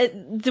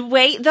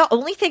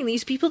only thing,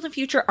 these people in the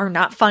future are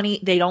not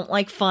funny. They don't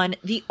like fun.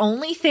 The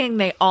only thing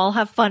they all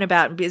have fun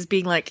about is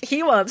being like,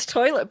 he wants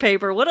toilet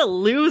paper. What a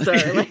loser.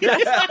 Like,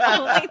 that's the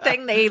only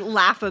thing they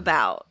laugh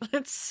about.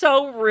 It's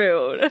so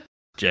rude.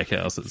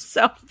 Jackasses.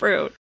 So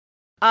rude.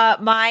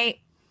 I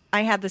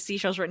had the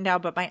seashells written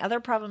down, but my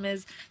other problem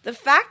is the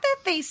fact that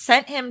they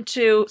sent him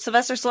to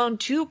Sylvester Stallone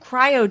to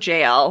cryo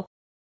jail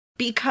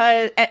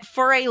because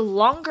for a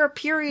longer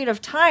period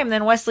of time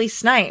than Wesley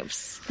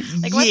Snipes.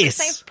 Like Wesley Yes.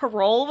 Snipes'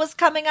 parole was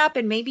coming up,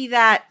 and maybe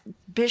that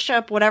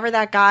Bishop, whatever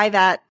that guy,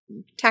 that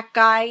tech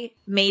guy,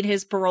 made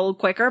his parole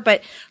quicker.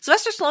 But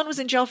Sylvester Stallone was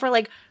in jail for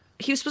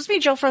he was supposed to be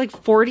in jail for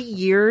 40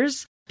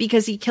 years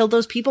because he killed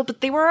those people,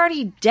 but they were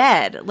already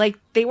dead. Like,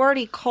 they were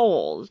already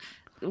cold.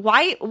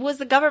 Why was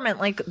the government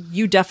like,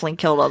 you definitely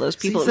killed all those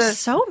people? It was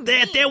so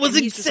mean. That was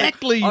And he's just like,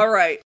 exactly. all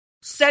right,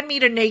 send me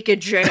to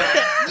naked jail.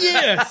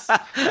 Yes,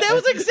 that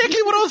was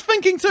exactly what I was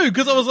thinking too.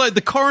 Because I was like,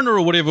 the coroner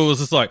or whatever was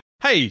just like,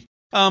 hey.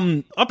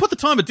 I put the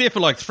time of death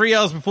for 3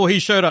 hours before he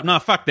showed up. Nah,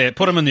 fuck that.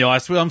 Put him in the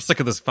ice. Well, I'm sick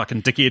of this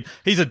fucking dickhead.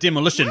 He's a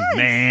demolition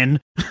man.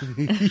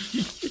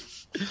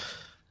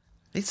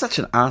 He's such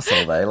an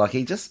arsehole though. Like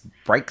he just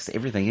breaks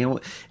everything.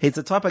 He's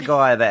the type of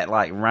guy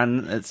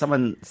that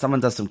someone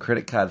does some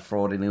credit card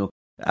fraud and he'll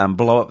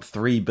blow up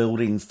 3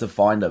 buildings to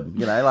find him.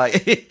 You know, like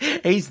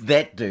he's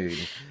that dude.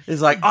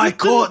 He's like,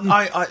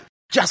 I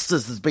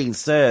justice is being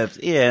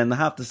served. Yeah, and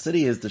half the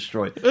city is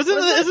destroyed.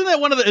 Isn't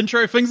that one of the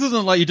intro things? Isn't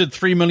it like you did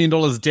 $3 million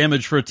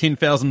damage for a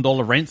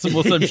 $10,000 ransom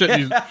or some shit?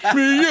 You,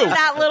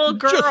 That little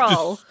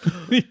girl.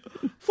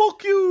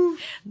 Fuck you.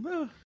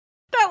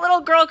 That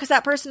little girl, because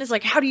that person is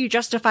like, how do you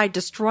justify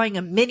destroying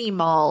a mini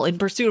mall in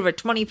pursuit of a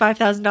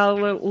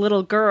 $25,000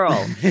 little girl?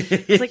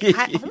 It's like,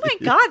 oh my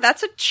god,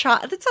 that's a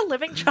child. That's a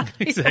living child.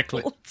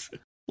 Exactly.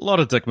 A lot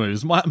of dick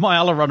moves. My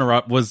other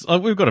runner-up was,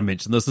 we've got to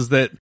mention this, is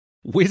that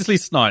Wesley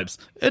Snipes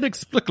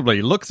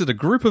inexplicably looks at a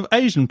group of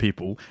Asian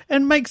people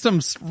and makes some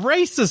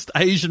racist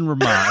Asian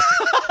remark.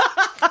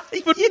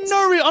 For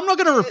no reason. I'm not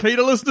going to repeat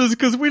it, listeners,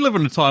 because we live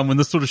in a time when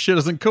this sort of shit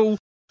isn't cool.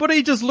 But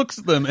he just looks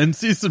at them and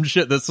says some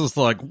shit that's just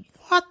like,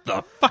 what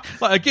the fuck?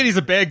 Like, again, he's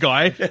a bad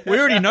guy. We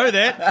already know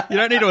that. You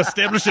don't need to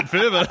establish it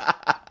further.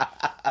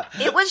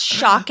 It was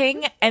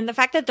shocking. And the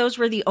fact that those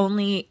were the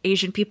only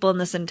Asian people in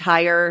this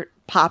entire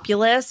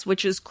populace,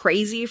 which is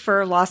crazy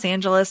for Los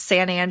Angeles,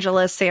 San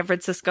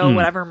Francisco,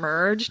 whatever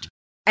merged.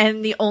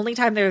 And the only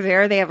time they're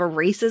there, they have a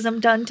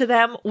racism done to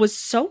them was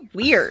so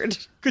weird.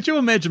 Could you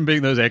imagine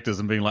being those actors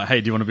and being like,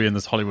 hey, do you want to be in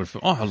this Hollywood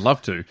film? Oh, I'd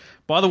love to.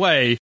 By the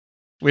way,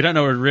 we don't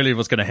know really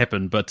what's going to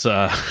happen, but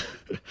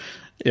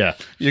yeah,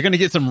 you're going to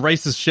get some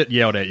racist shit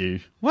yelled at you.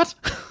 What?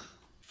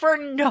 For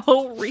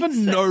no reason.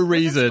 For no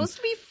reason. Was it supposed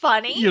to be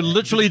funny? You're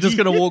literally just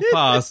going to walk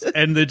past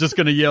and they're just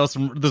going to yell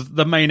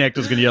the main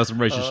actor's going to yell some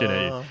racist shit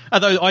at you.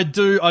 Although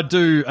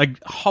I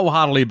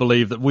wholeheartedly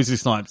believe that Wesley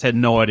Snipes had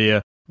no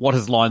idea what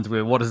his lines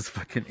were, what his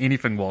fucking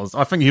anything was.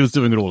 I think he was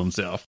doing it all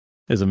himself,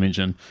 as I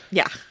mentioned.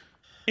 Yeah.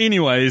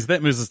 Anyways,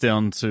 that moves us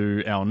down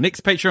to our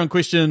next Patreon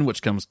question,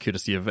 which comes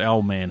courtesy of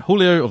our man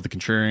Julio of The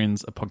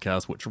Contrarians, a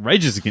podcast which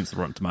rages against the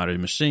Rotten Tomato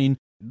machine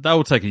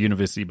They'll take a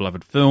universally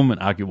beloved film and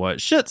argue why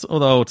it's shit, or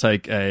they'll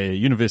take a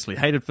universally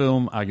hated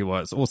film, argue why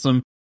it's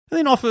awesome, and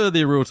then offer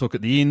their real talk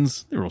at the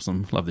ends. They're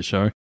awesome. Love the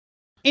show.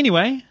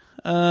 Anyway,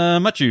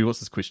 Machu, what's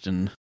this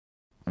question?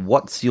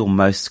 What's your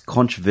most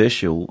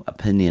controversial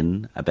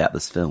opinion about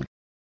this film?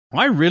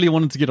 I really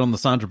wanted to get on the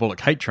Sandra Bullock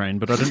hate train,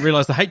 but I didn't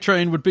realize the hate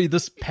train would be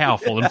this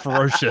powerful and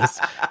ferocious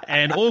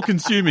and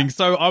all-consuming.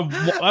 So I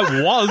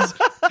was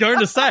going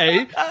to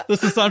say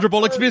this is Sandra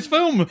Bullock's best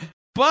film.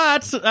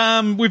 But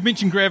we've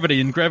mentioned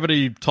Gravity, and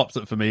Gravity tops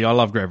it for me. I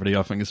love Gravity.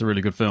 I think it's a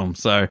really good film.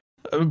 So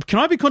can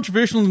I be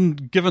controversial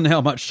given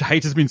how much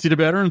hate has been said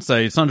about her and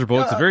say Sandra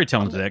Bullock's a very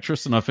talented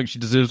actress, and I think she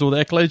deserves all the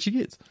accolades she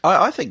gets?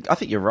 I think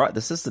you're right.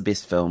 This is the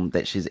best film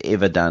that she's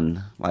ever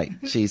done. Like,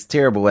 she's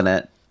terrible in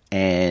it,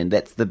 and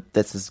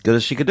that's as good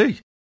as she could do.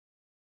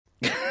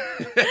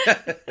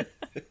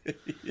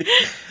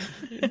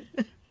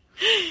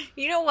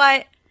 You know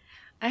what?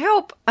 I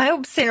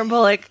hope Sandra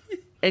Bullock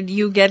and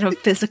you get a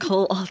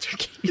physical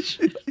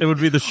altercation. It would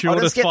be the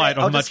shortest fight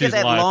of Machu's life. I'll just get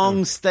that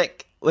long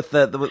stick with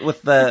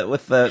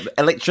the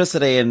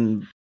electricity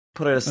and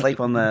put her to sleep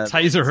on the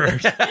taser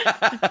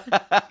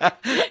her.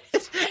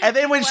 And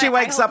then when she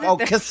wakes up, I'll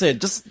kiss her,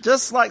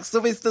 just like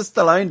Sylvester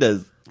Stallone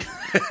does.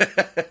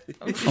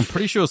 I'm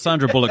pretty sure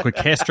Sandra Bullock would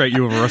castrate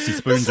you with a rusty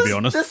spoon, to be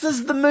honest. This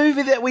is the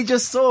movie that we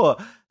just saw.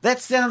 That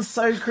sounds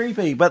so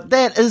creepy, but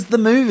that is the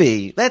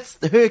movie. That's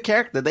her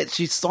character that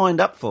she signed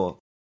up for.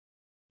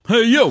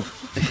 Hey, yo!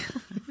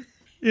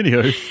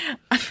 Anywho.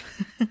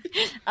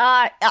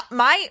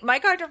 My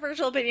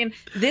controversial opinion,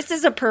 this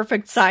is a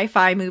perfect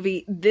sci-fi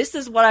movie. This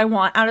is what I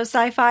want out of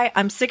sci-fi.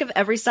 I'm sick of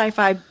every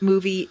sci-fi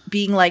movie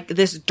being like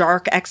this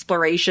dark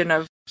exploration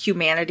of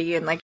humanity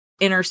and like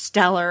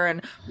Interstellar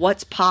and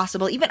what's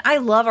possible. Even I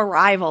love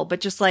Arrival,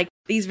 but just like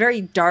these very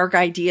dark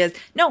ideas.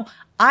 No,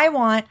 I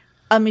want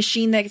a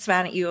machine that gets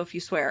mad at you if you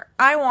swear.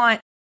 I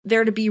want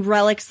there to be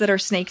relics that are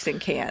snakes in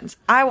cans.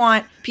 I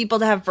want people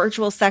to have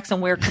virtual sex and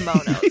wear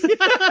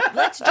kimonos.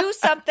 Let's do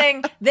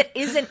something that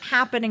isn't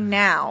happening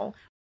now.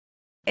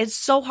 It's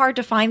so hard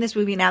to find this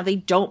movie now. They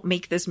don't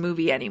make this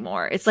movie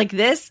anymore. It's like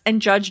this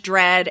and Judge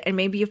Dredd and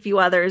maybe a few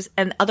others,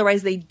 and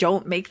otherwise they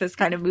don't make this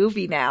kind of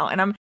movie now.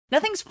 And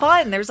nothing's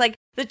fun. There's like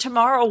the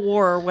Tomorrow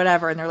War or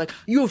whatever, and they're like,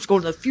 you have to go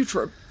to the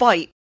future and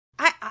fight.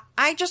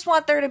 I just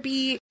want there to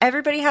be,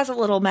 everybody has a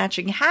little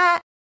matching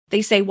hat.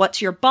 They say,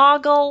 what's your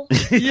boggle?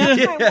 That's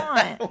what I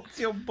want. What's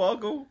your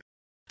boggle?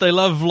 They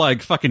love,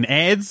 like, fucking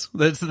ads.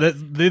 They're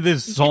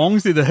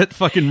songs. They're the hit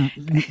fucking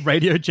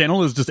radio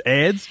channel is just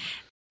ads.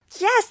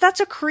 Yes, that's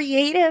a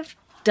creative,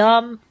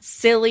 dumb,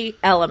 silly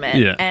element.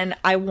 Yeah. And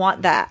I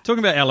want that.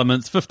 Talking about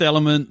elements, Fifth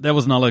Element, that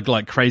was another,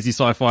 like, crazy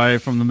sci-fi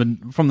from the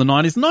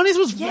 90s. The 90s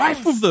was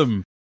rife with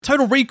them.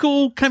 Total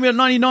Recall came out in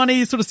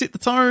 1990, sort of set the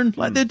tone.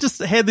 Like, they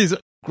just had these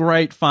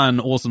great, fun,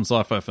 awesome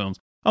sci-fi films.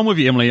 I'm with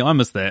you, Emily. I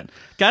missed that.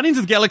 Guardians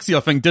of the Galaxy,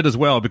 I think, did as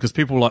well because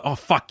people were like, oh,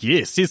 fuck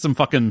yes. Here's some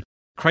fucking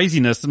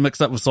craziness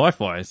mixed up with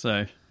sci-fi.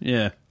 So,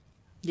 yeah.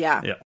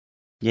 Yeah.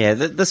 Yeah,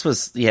 this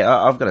was,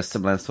 I've got a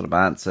similar sort of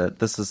answer.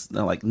 This is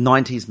like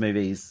 90s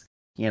movies,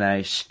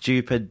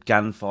 stupid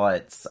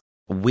gunfights,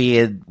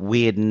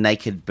 weird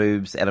naked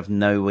boobs out of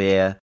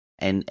nowhere,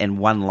 and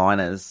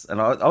one-liners. And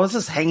I was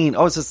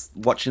just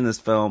watching this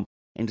film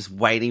and just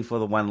waiting for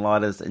the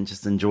one-liners and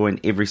just enjoying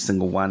every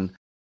single one.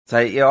 So,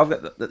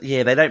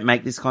 they don't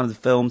make these kinds of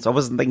films. I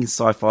wasn't thinking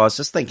sci-fi. I was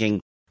just thinking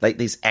like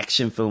these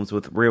action films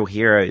with real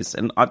heroes.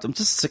 And I'm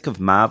just sick of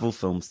Marvel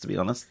films, to be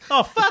honest.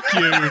 Oh, fuck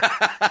you.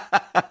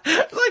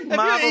 Like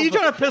Marvel. Are you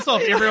trying to piss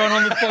off everyone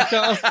on this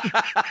podcast?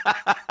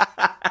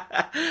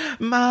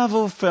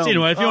 Marvel films. So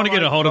anyway, if you want to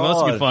get a hold of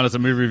us, you can find us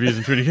at Movie Reviews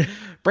in 20.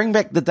 Bring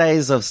back the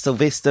days of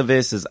Sylvester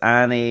versus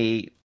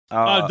Arnie.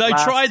 They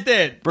tried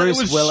that. Bruce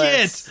it was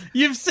Willis. Shit.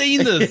 You've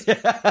seen this.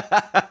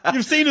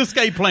 You've seen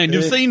Escape Plan.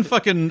 You've seen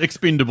fucking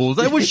Expendables.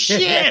 It was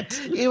shit.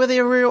 Yeah, but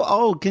they're real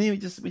old. We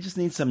just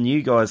need some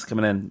new guys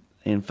coming in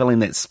and filling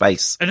that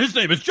space. And his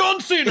name is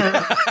John Cena.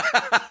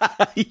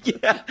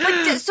 Yeah.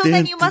 But so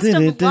then you must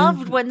have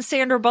loved when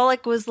Sandra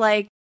Bullock was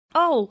like,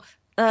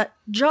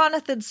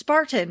 Jonathan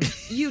Spartan,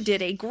 you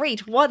did a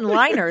great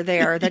one-liner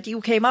there that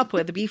you came up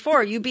with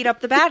before you beat up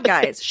the bad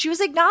guys. She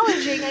was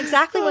acknowledging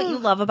exactly what you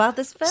love about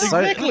this film.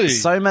 Exactly.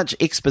 So much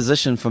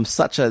exposition from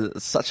such a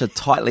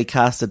tightly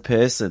casted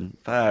person.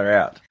 Far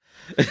out.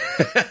 And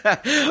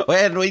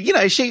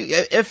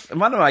if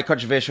one of my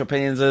controversial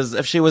opinions is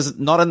if she was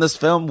not in this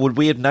film, would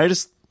we have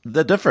noticed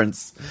the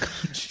difference?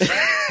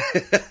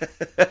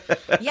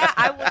 Yeah,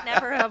 I would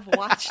never have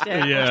watched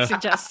it or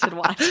suggested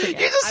watching it.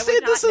 You just said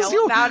this is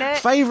your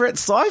favorite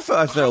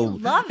sci-fi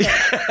film. I love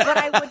it, but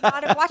I would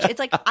not have watched it. It's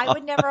like I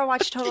would never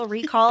watch Total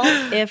Recall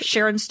if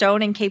Sharon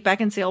Stone and Kate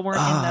Beckinsale weren't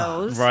in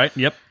those. Right,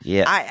 yep.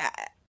 Yeah.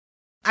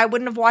 I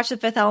wouldn't have watched The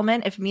Fifth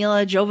Element if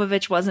Mila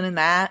Jovovich wasn't in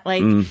that.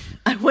 Like,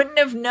 I wouldn't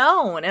have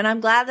known, and I'm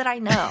glad that I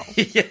know.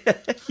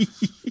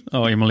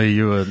 Oh, Emily,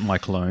 you are my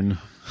clone.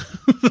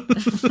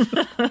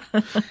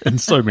 In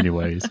so many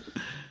ways.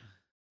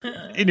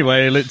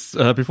 Anyway, let's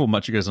before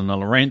Machu goes on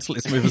another rant,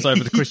 let's move us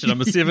over to question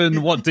number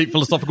 7. What deep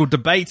philosophical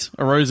debate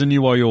arose in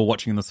you while you were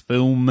watching this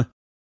film?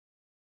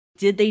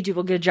 did they do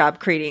a good job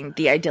creating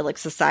the idyllic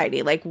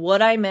society? Like,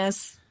 would I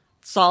miss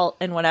salt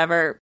and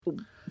whatever?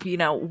 You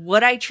know,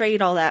 would I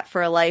trade all that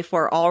for a life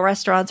where all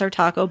restaurants are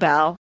Taco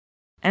Bell?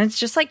 And it's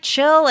just like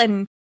chill,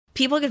 and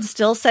people can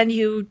still send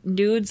you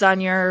nudes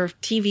on your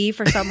TV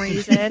for some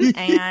reason,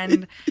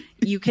 and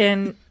you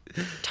can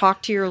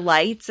talk to your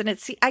lights. And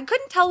I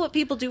couldn't tell what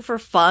people do for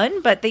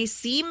fun, but they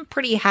seem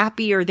pretty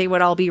happy, or they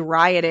would all be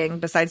rioting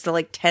besides the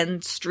like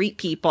 10 street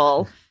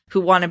people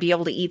who want to be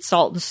able to eat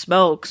salt and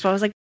smoke. So I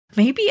was like,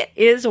 maybe it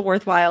is a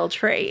worthwhile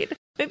trade.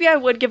 Maybe I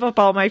would give up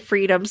all my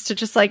freedoms to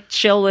just like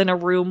chill in a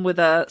room with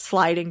a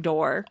sliding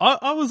door.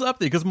 I was up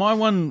there because my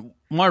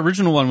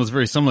original one was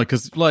very similar.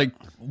 Because like,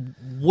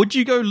 would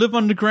you go live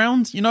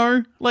underground? You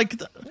know, like,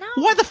 No.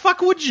 Why the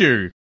fuck would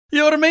you? You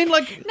know what I mean?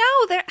 Like, No,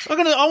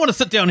 I want to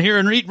sit down here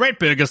and eat rat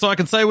burger so I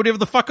can say whatever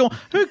the fuck. What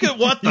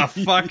the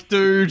fuck,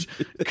 dude?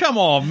 Come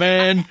on,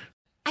 man.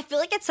 I feel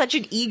like it's such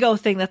an ego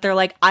thing that they're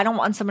like, I don't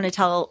want someone to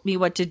tell me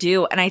what to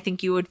do. And I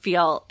think you would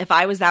feel, if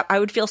I was that, I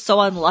would feel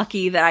so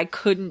unlucky that I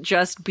couldn't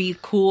just be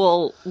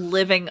cool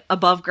living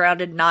above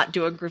ground and not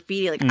doing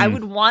graffiti. Like, I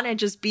would want to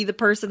just be the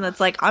person that's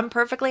like, I'm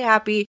perfectly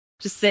happy.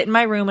 Just sit in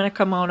my room in a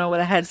kimono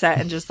with a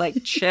headset and just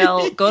like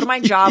chill, go to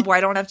my job where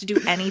I don't have to do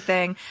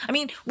anything. I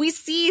mean, we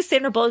see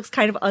Sandra Bullock's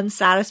kind of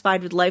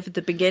unsatisfied with life at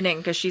the beginning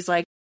because she's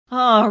like,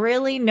 oh,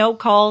 really? No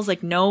calls,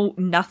 like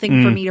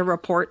nothing for me to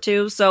report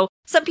to. So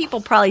some people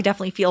probably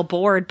definitely feel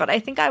bored, but I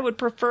think I would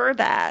prefer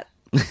that.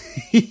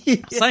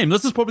 Same.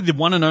 This is probably the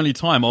one and only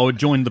time I would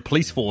join the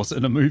police force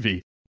in a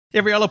movie.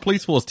 Every other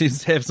police force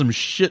tends to have some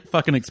shit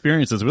fucking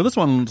experiences. Well, this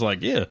one's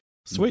like, yeah,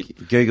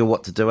 sweet. Google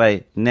what to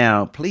do.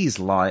 Now, please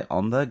lie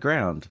on the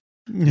ground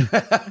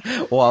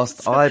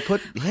whilst I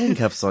put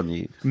handcuffs on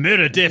you.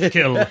 Murder, death,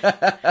 kill.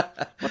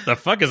 What the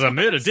fuck is a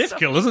murder, death,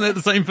 kill? Isn't that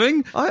the same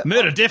thing?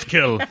 Murder, death,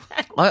 kill.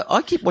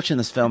 I keep watching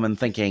this film and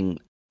thinking,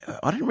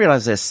 I didn't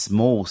realize how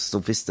small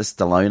Sylvester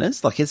Stallone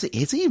is. Like, is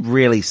he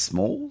really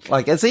small?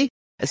 Like, is he?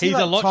 He's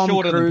like a lot Tom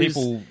shorter than Cruise?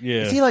 people.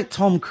 Yeah. Is he like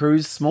Tom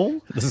Cruise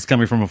small? This is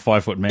coming from a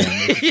 5-foot man.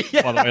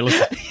 By the way,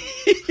 listen.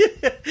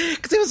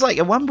 Because he was like,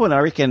 at one point, I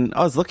reckon,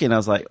 I was looking, I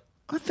was like,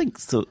 I think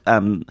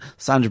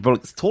Sandra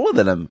Bullock's taller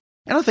than him.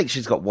 And I think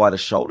she's got wider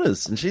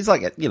shoulders. And she's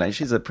like, you know,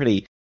 she's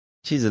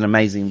an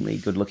amazingly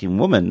good looking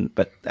woman.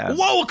 But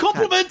whoa, a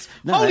compliment!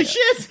 Holy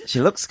shit!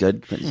 She looks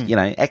good. But, you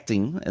know,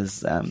 acting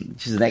is,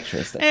 she's an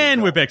actress.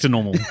 And we're back to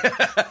normal.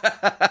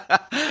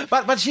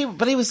 but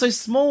he was so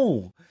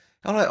small.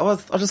 I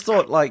just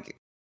thought, like,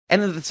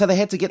 and so they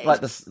had to get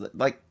like this,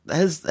 like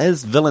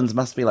his villains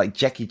must be like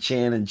Jackie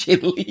Chan and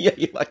Jet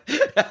Li. Like, you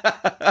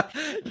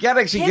can't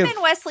actually Him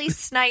and Wesley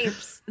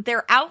Snipes,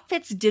 their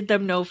outfits did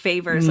them no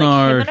favors. No.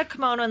 Like him in a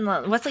kimono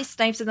and Wesley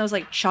Snipes in those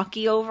like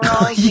Chucky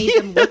overalls made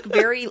them look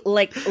very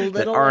like little.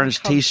 That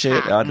orange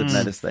T-shirt. compact. I didn't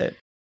notice that.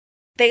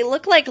 They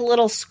look like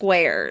little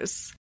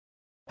squares.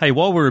 Hey,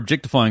 while we're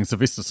objectifying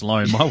Sylvester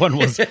Stallone, my one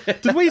was: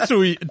 did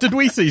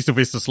we see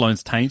Sylvester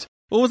Stallone's taint,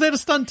 or was that a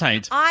stunt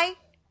taint?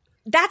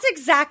 That's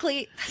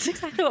exactly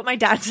what my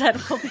dad said.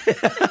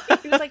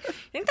 He was like, "I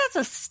think that's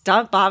a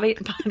stunt body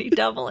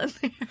double in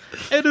there."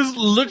 It is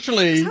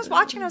literally. I was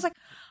watching. I was like,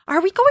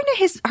 "Are we going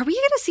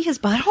to see his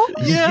butthole?"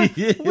 Yeah,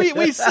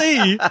 we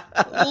see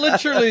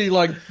literally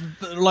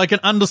like an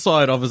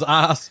underside of his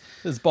ass,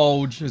 his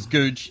bulge, his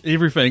gooch,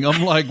 everything.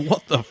 I'm like,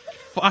 what the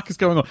fuck is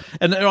going on?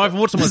 And I've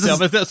watched it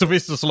myself. Is that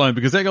Sylvester Stallone?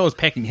 Because that guy was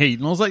packing heat,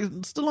 and I was like,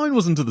 Stallone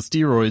was into the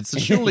steroids, so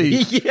surely.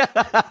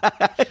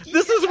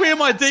 This is where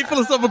my deep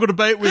philosophical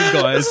debate went,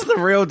 guys. This is the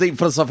real deep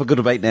philosophical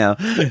debate now.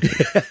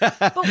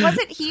 But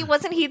wasn't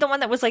he the one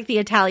that was like the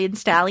Italian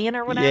stallion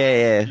or whatever?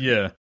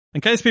 Yeah.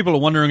 In case people are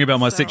wondering about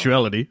my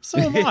sexuality, so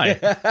am I.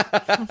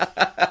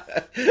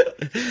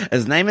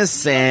 His name is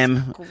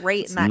Sam.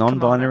 Great in that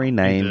non-binary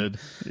name.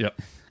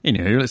 Yep.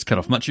 Anyway, let's cut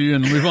off Machu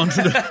and move on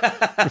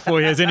to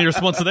before he has any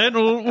response to that,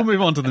 we'll move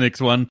on to the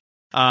next one.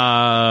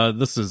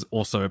 This is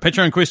also a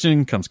Patreon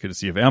question, comes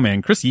courtesy of our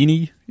man, Chris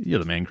Yeni. You're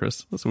the man,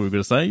 Chris. That's what we're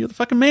going to say. You're the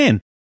fucking man.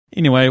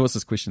 Anyway, what's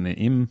this question there,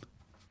 Em?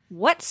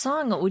 What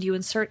song would you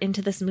insert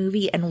into this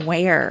movie and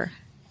where?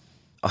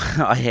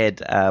 I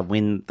had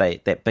when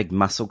that big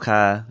muscle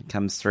car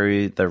comes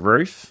through the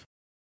roof,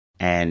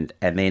 and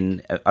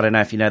then I don't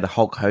know if you know the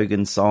Hulk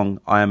Hogan song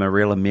 "I Am a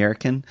Real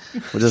American"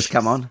 will just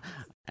come on,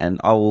 and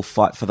I will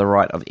fight for the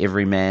right of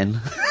every man.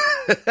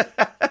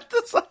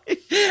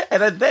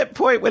 And at that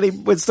point,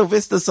 when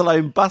Sylvester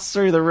Stallone busts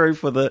through the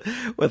roof with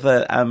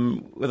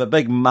a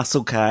big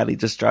muscle car, and he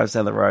just drives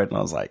down the road, and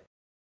I was like,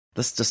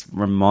 this just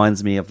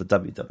reminds me of the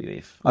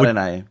WWF. I don't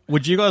know.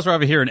 Would you guys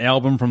rather hear an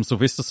album from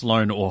Sylvester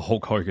Stallone or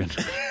Hulk Hogan?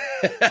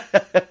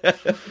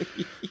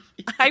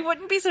 I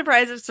wouldn't be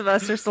surprised if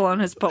Sylvester Stallone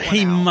has put one out.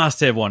 He must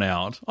have one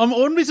out. I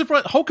wouldn't be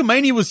surprised.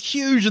 Hulkamania was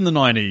huge in the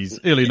 90s,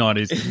 early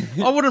 90s.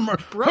 I wouldn't...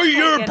 Hey,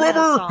 yeah,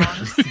 brother!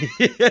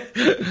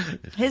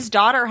 His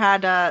daughter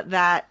had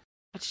that...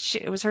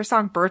 It was her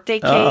song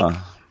Birthday Cake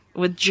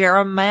with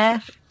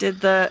Jeremiah.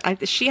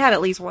 She had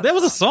at least one. That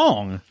was a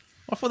song.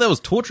 I thought that was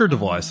torture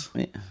device.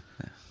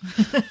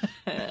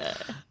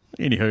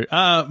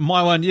 Anywho,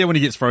 my one, when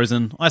he gets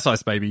frozen,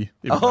 Ice Baby.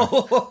 There we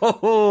go.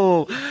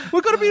 Oh,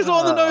 We've got to be as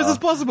on the nose as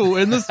possible,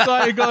 and this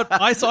guy got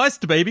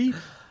iced, baby.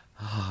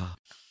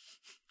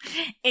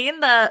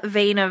 In the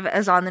vein of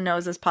as on the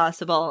nose as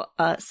possible,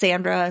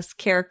 Sandra's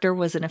character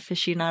was an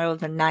aficionado of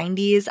the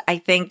 90s. I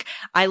think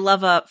I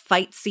love a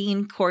fight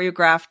scene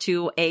choreographed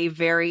to a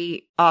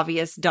very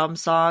obvious dumb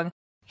song.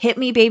 Hit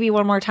Me Baby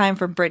One More Time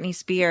from Britney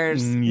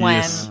Spears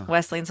yes. when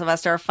Wesley and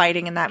Sylvester are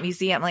fighting in that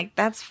museum. Like,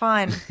 that's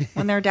fun.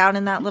 When they're down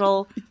in that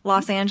little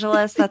Los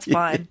Angeles, that's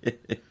fun.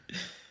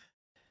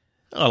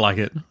 I like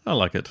it.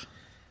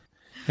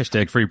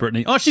 Hashtag free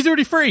Britney. Oh, she's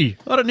already free.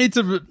 I don't need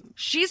to...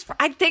 She's free.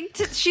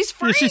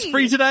 Yeah, she's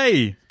free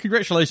today.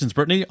 Congratulations,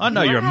 Brittany. I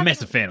know you're a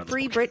massive fan of this.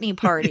 Free Britney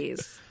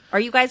parties. Are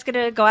you guys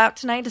going to go out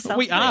tonight to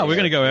celebrate? We are. We're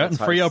going to go out and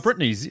free our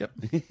Britneys. Yep.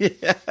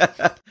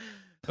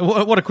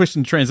 What a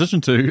question to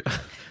transition to.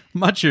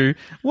 Machu,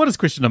 what is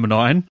question number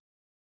 9?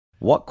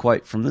 What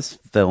quote from this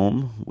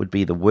film would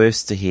be the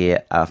worst to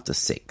hear after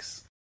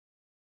sex?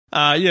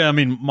 I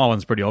mean, my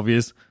one's pretty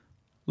obvious.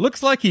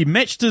 Looks like he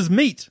matched his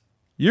meat.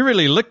 You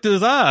really licked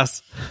his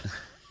ass.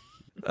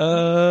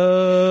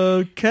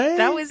 Okay.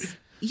 That was,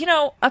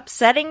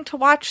 upsetting to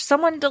watch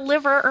someone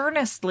deliver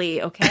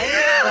earnestly,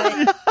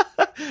 okay?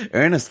 But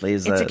earnestly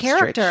is it's a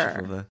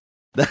character.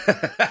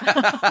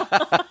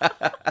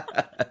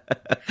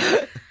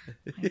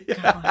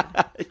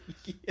 God.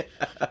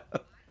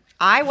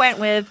 I went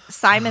with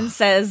Simon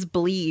Says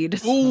Bleed.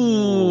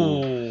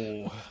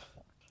 Ooh.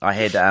 I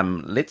had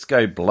Let's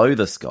Go Blow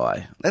This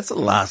Guy. That's the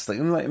last thing.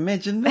 I'm like,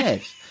 imagine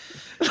that.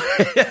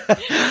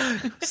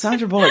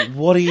 Sandra Bullock,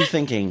 what are you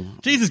thinking?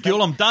 Jesus,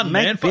 girl, I'm done,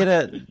 man. Make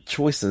better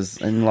choices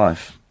in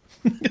life.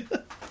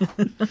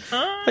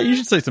 Hey, you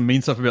should say some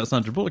mean stuff about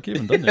Sandra Bullock. You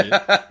haven't done that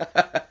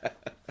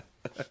yet.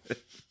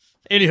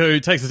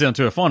 Anywho, takes us down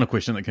to a final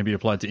question that can be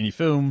applied to any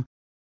film.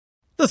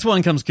 This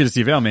one comes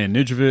courtesy of our man,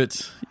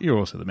 Nerdrovert. You're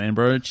also the man,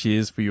 bro.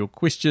 Cheers for your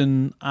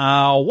question.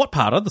 What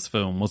part of this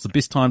film was the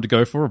best time to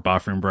go for a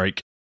bathroom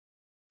break?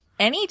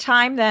 Any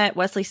time that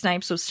Wesley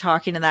Snipes was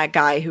talking to that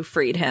guy who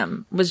freed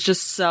him was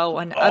just so...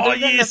 And other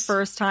than the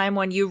first time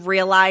when you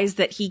realize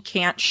that he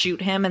can't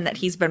shoot him and that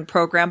he's been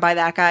programmed by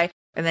that guy,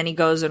 and then he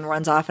goes and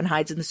runs off and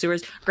hides in the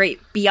sewers. Great.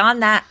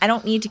 Beyond that, I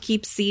don't need to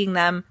keep seeing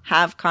them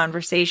have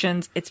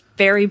conversations. It's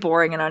very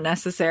boring and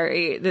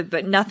unnecessary.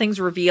 That nothing's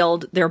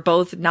revealed. They're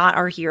both not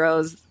our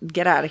heroes.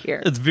 Get out of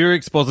here. It's very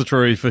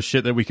expository for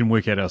shit that we can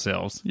work out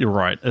ourselves. You're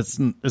right. It's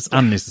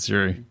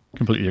unnecessary.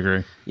 Completely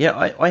agree. Yeah,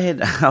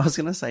 I was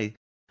going to say...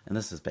 And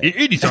this is bad.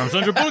 Anytime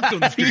Sandra Bullock's on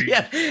the screen.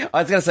 Yeah,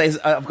 I was going to say,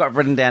 I've got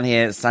written down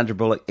here, Sandra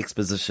Bullock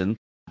exposition.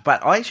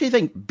 But I actually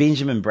think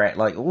Benjamin Bratt,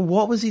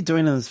 what was he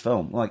doing in this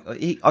film? I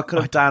could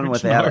have done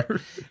without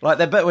it.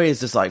 The bit where he's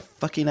just like,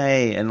 fucking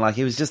A, and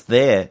he was just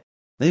there.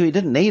 We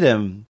didn't need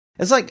him.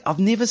 It's like, I've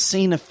never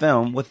seen a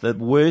film with the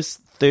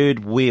worst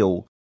third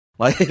wheel.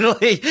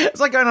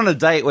 It's like going on a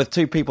date with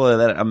two people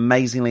that are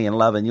amazingly in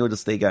love, and you're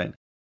just there going,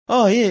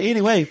 oh yeah,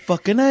 anyway,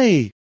 fucking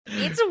A.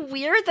 It's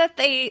weird that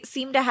they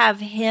seem to have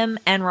him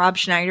and Rob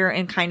Schneider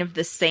in kind of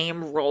the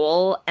same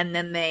role, and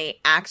then they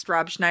axed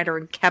Rob Schneider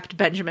and kept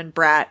Benjamin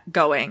Bratt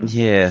going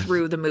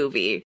through the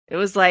movie. It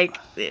was like,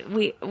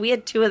 we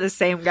had two of the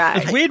same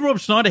guys. It's weird Rob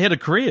Schneider had a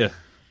career,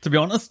 to be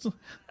honest.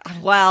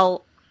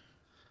 Well...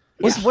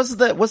 Was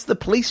the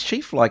police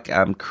chief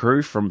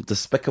Crew from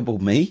Despicable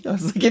Me? I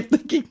was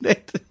thinking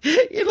that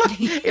he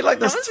like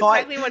this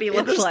tight, exactly what he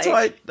looks like.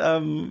 Tight,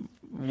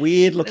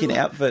 weird looking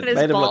outfit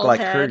made him look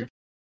like Crew.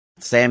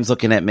 Sam's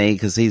looking at me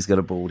because he's got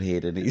a bald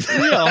head and he's... You're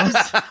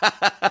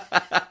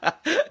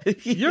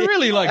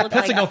really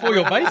pissing off all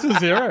your bases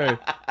here,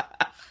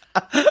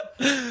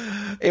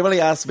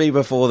 Emily asked me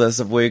before this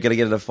if we were going to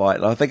get in a fight,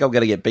 and I think I'm going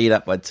to get beat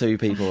up by two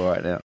people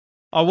right now.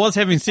 I was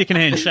having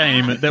secondhand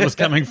shame that was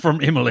coming from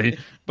Emily,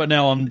 but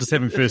now I'm just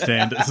having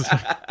firsthand.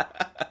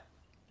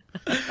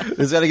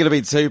 There's only going to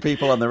be two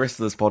people on the rest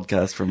of this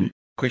podcast from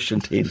question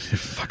 10.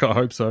 Fuck, I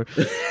hope so.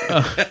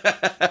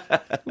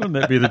 Wouldn't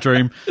that be the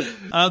dream?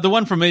 The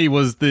one for me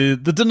was the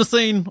dinner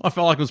scene. I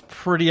felt like it was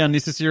pretty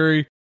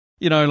unnecessary.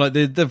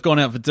 They've gone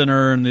out for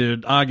dinner and they're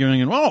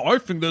arguing and, I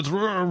think that's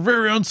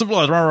very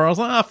uncivilized. I was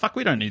like, fuck,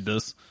 we don't need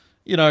this.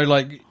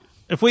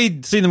 If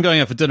we'd seen them going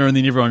out for dinner and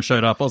then everyone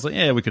showed up, I was like,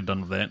 yeah, we could have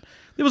done with that.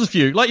 There was a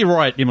few. You're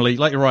right, Emily.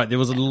 You're right. There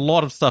was a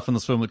lot of stuff in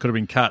this film that could have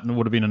been cut and it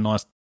would have been a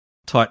nice,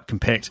 tight,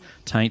 compact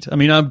taint. I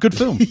mean, good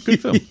film. Good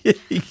film.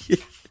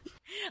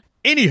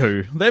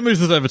 Anywho, that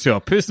moves us over to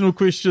our personal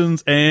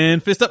questions.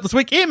 And first up this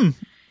week,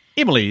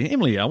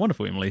 Emily, our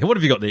wonderful Emily. What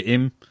have you got there,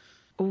 Em?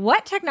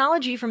 What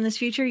technology from this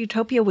future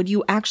utopia would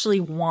you actually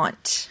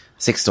want?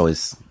 Sex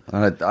toys.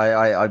 I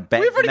bagged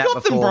We've already them out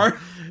got before. them,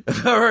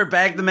 bro. I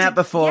bagged them out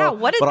before. Yeah,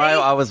 what did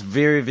I was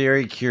very,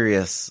 very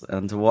curious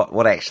into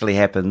what actually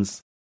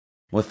happens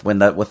with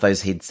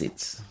those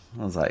headsets.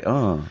 I was like,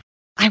 oh.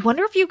 I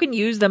wonder if you can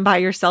use them by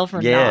yourself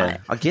or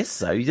not. I guess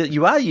so.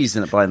 You are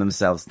using it by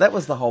themselves. That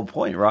was the whole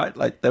point, right?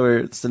 They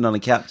were sitting on a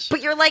couch.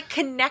 But you're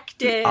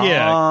connected.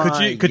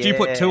 Yeah. Could you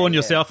put two on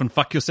yourself and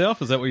fuck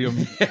yourself? Is that what you're?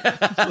 Is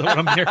that what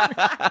I'm hearing?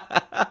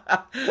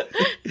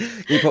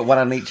 You put one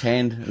on each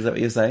hand. Is that what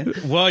you're saying?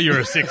 Well, you're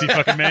a sexy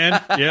fucking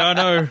man. Yeah, I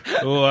know.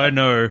 Oh, I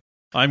know.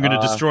 I'm going to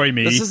destroy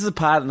me. This is the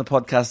part in the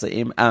podcast that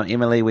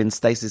Emily, when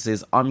Stacey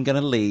says, I'm going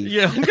to leave.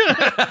 Yeah, I'm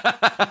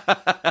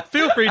gonna...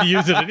 Feel free to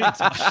use it at any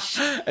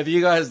time. If you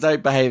guys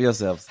don't behave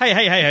yourselves.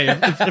 Hey.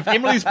 If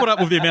Emily's put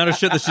up with the amount of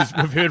shit that she's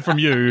heard from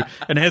you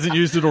and hasn't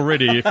used it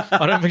already,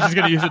 I don't think she's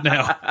going to use it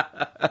now.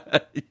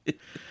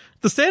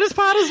 The saddest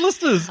part is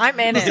listeners. I'm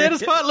in the it.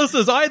 saddest part,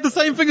 listeners. I had the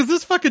same thing as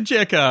this fucking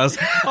jackass.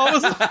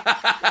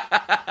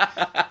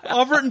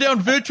 I've written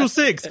down virtual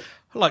sex.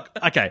 Like,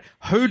 okay,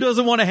 who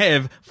doesn't want to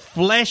have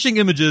flashing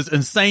images,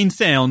 insane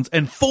sounds,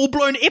 and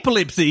full-blown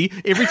epilepsy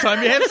every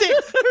time you have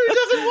sex? Who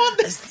doesn't want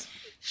this?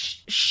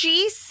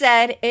 She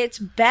said it's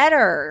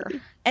better.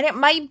 And it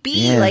might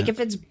be, Yeah. like, if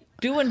it's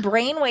doing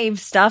brainwave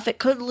stuff, it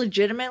could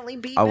legitimately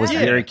be I was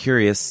better. very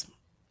curious.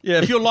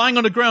 Yeah, if you're lying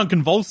on the ground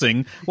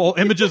convulsing while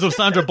images of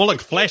Sandra Bullock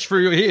flash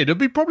through your head,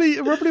 it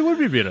probably would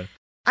be better.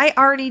 I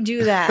already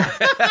do that.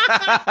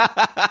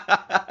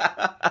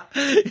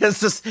 It's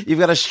just, you've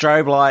got a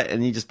strobe light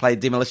and you just play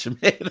Demolition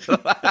Man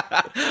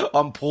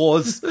on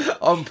pause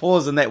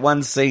in that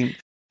one scene.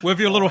 With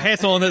your little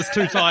hat on that's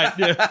too tight.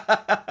 Yeah.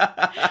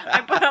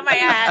 I put on my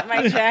hat,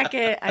 my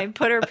jacket. I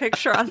put her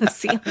picture on the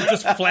ceiling.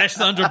 Just flash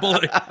Sandra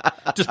Bullock.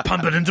 Just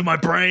pump it into my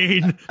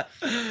brain.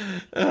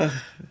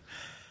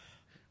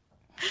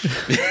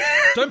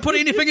 Don't put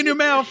anything in your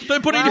mouth.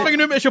 Don't put anything in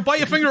your mouth. She'll bite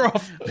your finger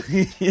off.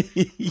 Yeah.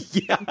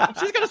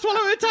 She's going to swallow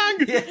her tongue.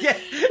 Yeah.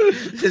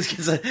 Just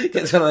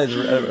gets one of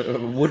those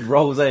wood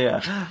rolls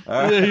there.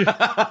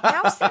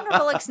 Now Sandra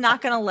Bullock's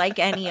not going to like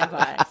any of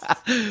us.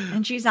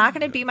 And she's not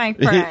going to be my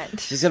friend.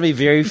 She's going to be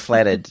very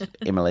flattered,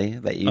 Emily,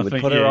 that you would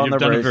put her on the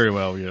you've done it roof, very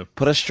well, yeah.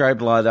 put a strobe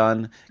light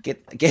on,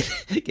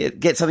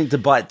 get something to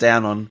bite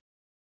down on.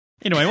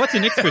 Anyway, what's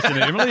your next question,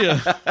 Emily?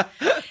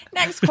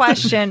 Next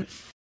question.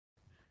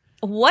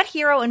 What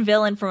hero and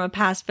villain from a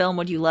past film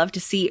would you love to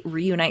see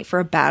reunite for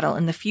a battle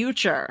in the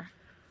future?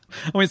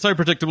 I went so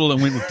predictable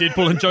and went with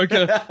Deadpool and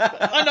Joker.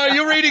 I know,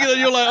 you're reading it and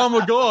you're like, oh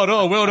my god,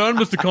 oh, well done,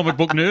 Mr. Comic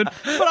Book Nerd.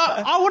 But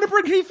I want to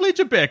bring Heath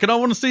Ledger back and I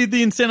want to see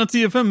the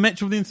insanity of him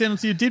match with the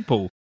insanity of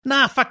Deadpool.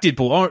 Nah, fuck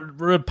Deadpool. I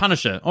want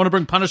Punisher. I want to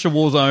bring Punisher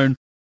Warzone.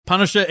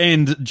 Punisher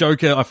and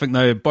Joker, I think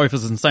they're both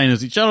as insane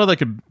as each other. They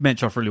could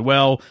match off really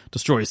well,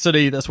 destroy a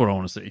city. That's what I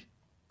want to see.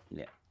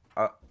 Yeah.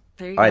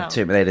 There you I go. had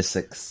Terminator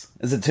 6.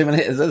 Is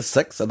it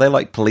 6? Are they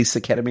like Police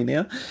Academy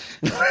now?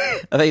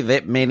 Are they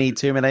that many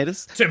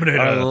Terminators? Terminator.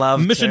 I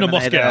love Mission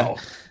Terminator. to Moscow.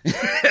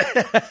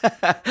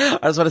 I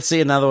just want to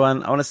see another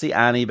one. I want to see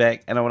Arnie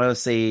back, and I want to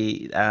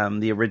see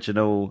the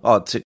original.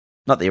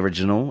 Not the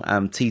original.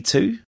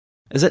 T2.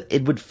 Is it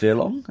Edward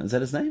Furlong? Is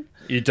that his name?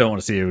 You don't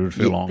want to see it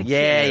for long.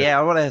 Yeah.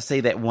 I want to see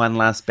that one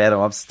last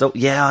battle.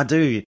 I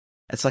do.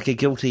 It's like a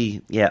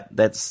guilty. Yeah,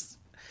 it's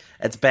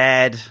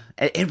bad.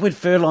 Edward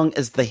Furlong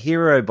is the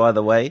hero, by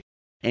the way,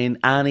 and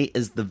Arnie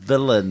is the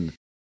villain.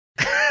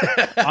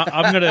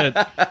 I'm going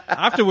to,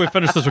 after we've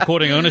finished this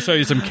recording, I'm going to show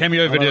you some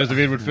cameo videos of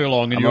Edward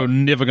Furlong, and you're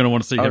never going to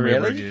want to see him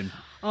ever again.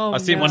 Oh, I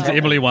sent no. one to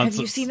Emily once.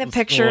 Have you seen the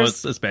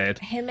pictures? It's bad.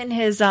 Him and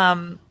his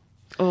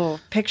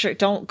picture.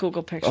 Don't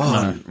Google pictures.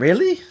 Oh,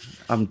 really?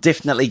 I'm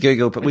definitely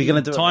Google, but we're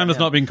going to do Time it. has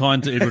not been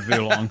kind to Edward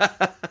Furlong.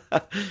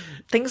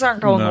 Things aren't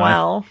going No.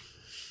 well.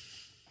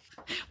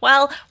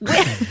 Well,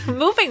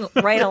 moving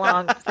right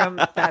along from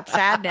that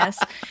sadness,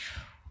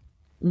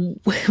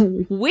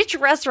 which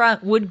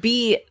restaurant would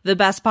be the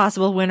best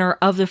possible winner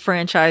of the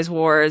franchise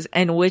wars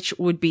and which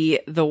would be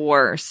the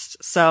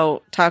worst?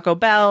 So Taco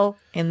Bell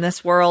in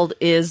this world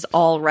is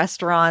all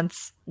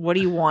restaurants. What do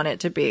you want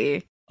it to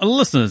be?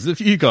 Listeners, if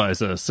you guys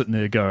are sitting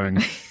there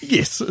going,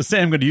 yes,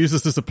 Sam going to use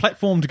this as a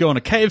platform to go on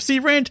a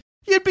KFC rant,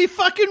 you'd be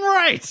fucking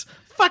right.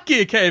 Fuck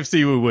yeah,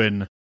 KFC will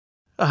win.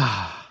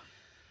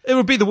 It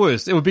would be the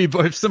worst. It would be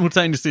both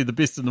simultaneously the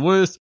best and the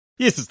worst.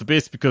 Yes, it's the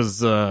best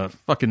because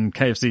fucking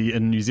KFC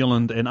in New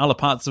Zealand and other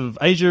parts of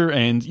Asia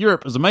and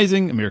Europe is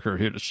amazing. America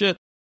heard of shit.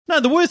 No,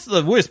 the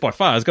worst by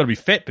far has got to be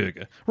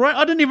Fatburger, right?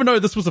 I didn't even know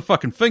this was a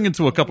fucking thing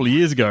until a couple of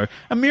years ago.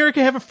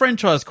 America have a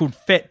franchise called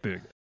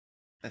Fatburger.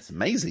 That's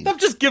amazing. They've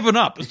just given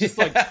up. It's just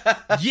like,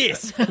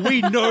 yes,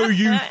 we know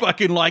you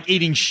fucking like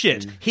eating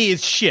shit.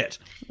 Here's shit.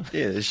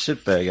 Yeah, it's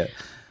shit burger.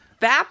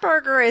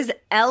 Fatburger is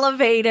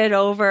elevated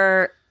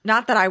over,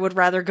 not that I would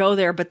rather go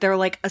there, but they're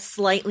like a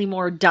slightly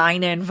more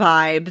dine-in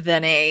vibe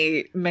than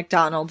a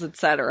McDonald's,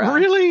 etc.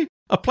 Really?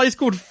 A place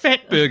called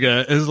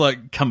Fatburger is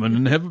like, come in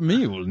and have a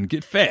meal and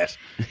get fat.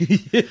 I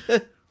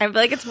feel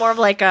like it's more of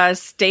like a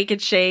Steak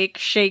and Shake,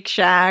 Shake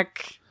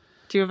Shack.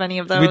 Do you have any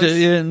of those? We do,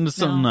 yeah, and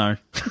some, no.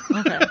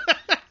 Okay.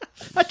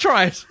 I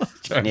tried.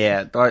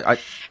 Yeah, I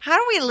How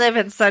do we live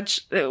in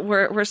such?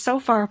 We're so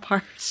far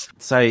apart.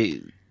 so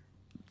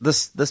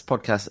this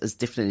podcast is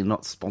definitely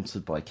not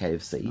sponsored by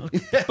KFC.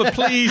 But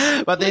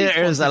please. But there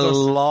please is a sponsor us.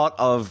 lot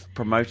of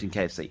promoting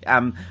KFC.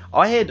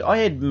 I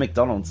had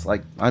McDonald's.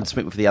 Like I just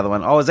went with the other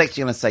one. I was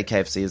actually going to say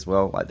KFC as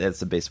well. Like that's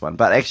the best one.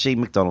 But actually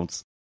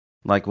McDonald's.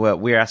 Like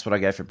where else would I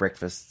go for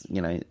breakfast?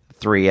 You know,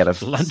 3 out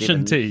of Lunch 7.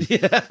 and tea.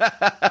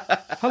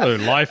 Hello,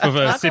 life of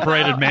a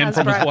separated man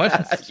from his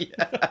wife.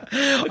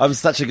 I'm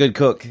such a good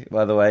cook,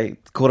 by the way.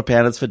 Quarter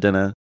pounders for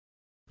dinner.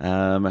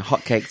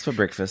 Hotcakes for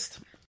breakfast.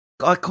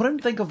 I couldn't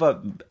think of a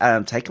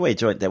takeaway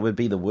joint that would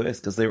be the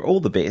worst because they're all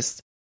the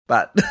best.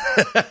 But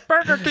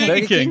Burger King.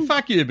 Burger King.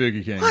 Fuck yeah,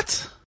 Burger King.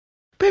 What?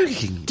 Burger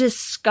King.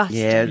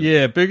 Disgusting.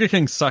 Yeah, Burger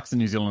King sucks in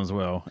New Zealand as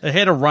well. It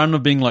had a run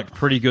of being like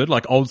pretty good,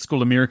 like old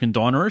school American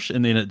dinerish,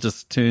 and then it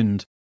just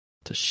turned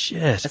to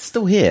shit. It's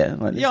still here.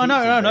 Like, Yeah,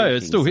 I know.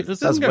 It's still here. This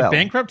doesn't go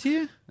bankrupt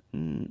here? I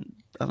don't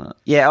know.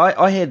 Yeah,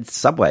 I had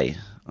Subway.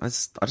 I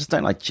just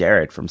don't like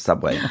Jared from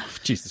Subway. Oh,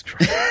 Jesus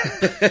Christ.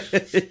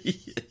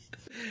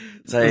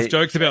 So, This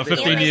joke's about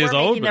 15 years We're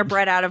old. making their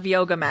bread out of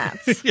yoga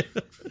mats.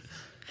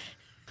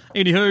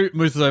 Anywho,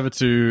 moves us over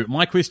to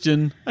my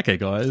question. Okay,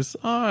 guys,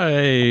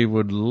 I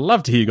would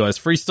love to hear you guys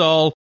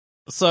freestyle.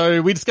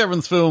 So we discover in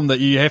this film that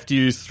you have to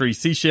use 3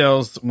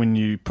 seashells when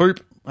you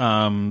poop.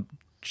 John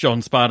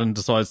Spartan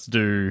decides to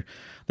do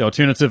the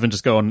alternative and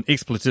just go on an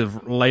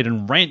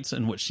expletive-laden rant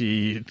in which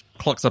he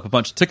clocks up a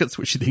bunch of tickets,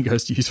 which he then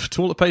goes to use for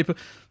toilet paper.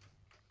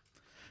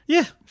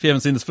 Yeah, if you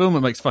haven't seen this film,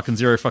 it makes fucking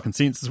zero fucking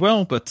sense as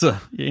well. But yeah,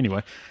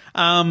 anyway.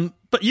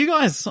 But you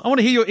guys, I want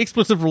to hear your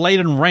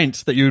expletive-laden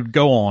rant that you'd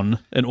go on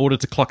in order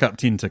to clock up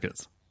 10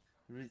 tickets.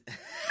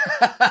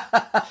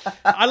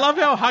 I love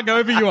how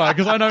hungover you are,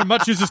 because I know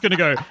Much is just going to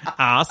go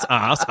ass,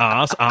 ass,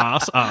 ass,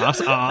 ass,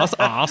 ass, ass,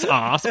 ass,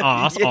 ass, ass,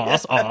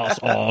 ass, ass,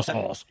 ass,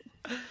 ass.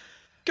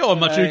 Go on,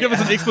 Much, give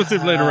us an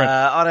expletive-laden rant.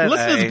 I don't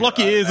Listeners, know. block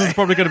your ears. This is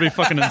probably going to be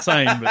fucking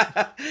insane.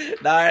 But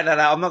No,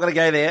 I'm not going to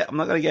go there. I'm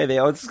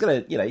just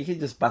going to, you can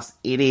just bust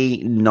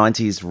any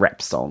 90s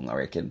rap song, I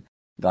reckon.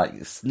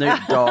 Like Snoop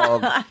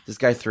Dogg, just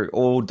go through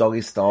all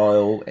Doggy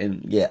Style,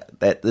 and yeah,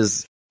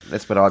 that's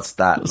what I'd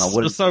start. And I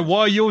wouldn't. So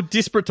while you're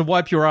desperate to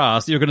wipe your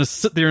ass, you're going to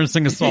sit there and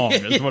sing a song,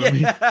 is what I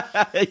mean.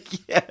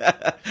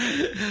 Yeah.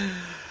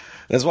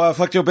 That's why I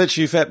fucked your bitch,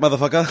 you fat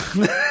motherfucker.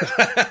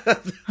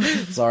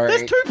 Sorry.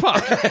 That's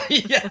Tupac.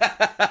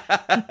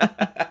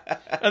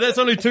 And that's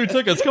only 2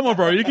 tickets. Come on,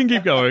 bro. You can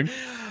keep going.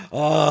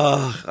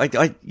 Oh,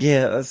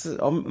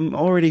 I'm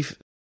already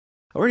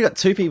got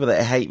 2 people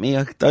that hate me.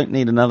 I don't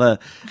need another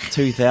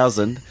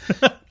 2,000.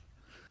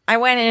 I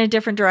went in a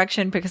different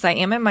direction because I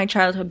am in my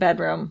childhood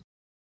bedroom.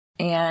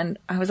 And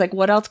I was like,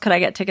 what else could I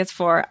get tickets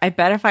for? I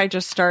bet if I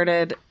just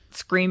started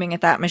screaming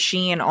at that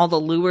machine, all the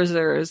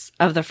losers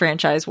of the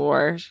franchise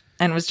war,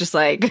 and was just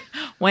like,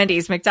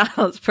 Wendy's,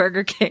 McDonald's,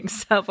 Burger King,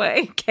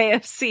 Subway,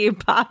 KFC,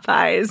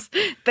 Popeyes,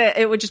 that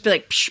it would just be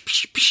like, psh,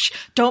 psh, psh,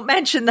 don't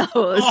mention those.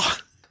 Oh,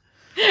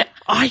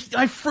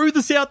 I threw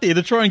this out there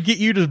to try and get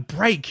you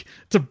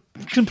to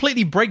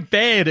completely break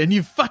bad, and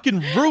you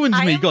fucking ruined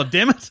me,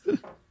 goddammit.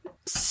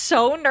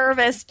 So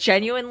nervous,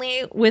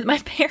 genuinely, with my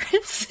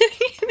parents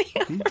sitting in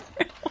the other room.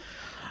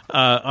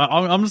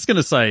 I'm just going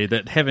to say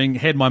that having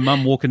had my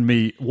mum walking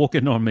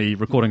on me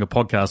recording a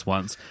podcast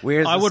once,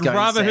 I would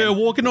rather her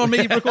walking on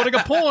me recording a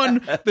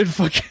porn than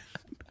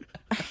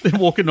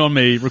walking on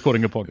me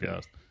recording a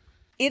podcast.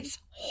 It's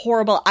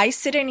horrible. I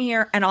sit in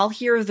here and I'll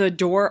hear the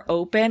door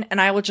open and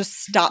I will just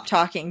stop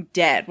talking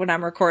dead when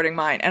I'm recording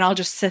mine. And I'll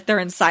just sit there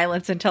in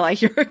silence until I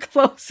hear it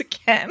close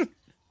again.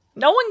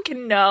 No one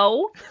can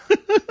know.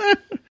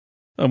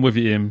 I'm with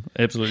you, Em.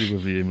 Absolutely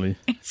with you, Emily.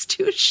 It's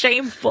too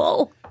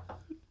shameful.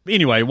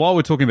 Anyway, while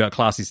we're talking about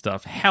classy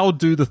stuff, how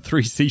do the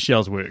 3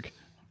 seashells work?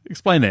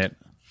 Explain that.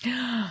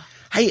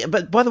 Hey,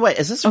 but by the way,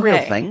 is this a real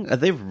thing? Are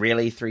there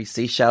really 3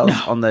 seashells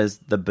on the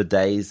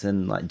bidets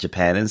in like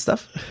Japan and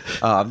stuff?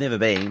 Oh, I've never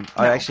been.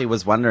 I actually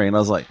was wondering. I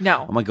was like,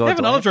 no. Oh my god, have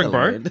another drink,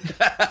 bro.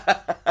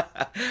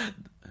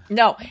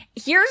 No,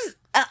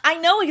 I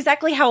know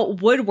exactly how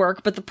it would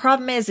work, but the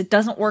problem is it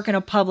doesn't work in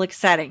a public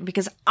setting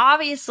because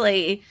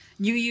obviously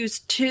you use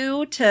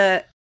 2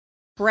 to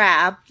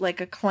grab like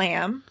a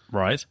clam.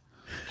 Right.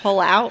 Pull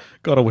out.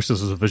 God, I wish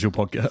this was a visual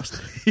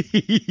podcast.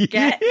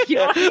 You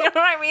know what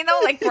I mean, though?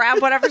 Like,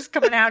 grab whatever's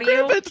coming out of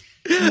you. It.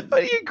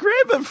 What do you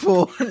grab it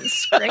for?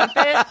 Scrape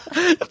it.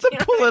 You have to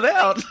pull it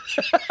out.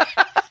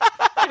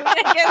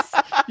 I guess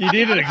You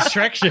need an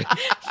extraction.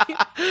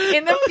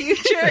 in the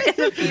future,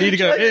 You need to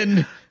go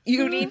in.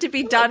 you need to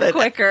be done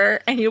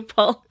quicker, and you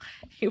pull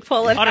it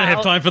out. I don't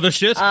have time for this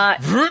shit.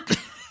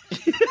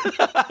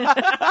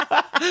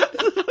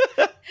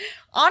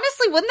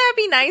 Honestly, wouldn't that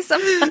be nice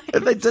sometimes?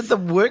 If they did the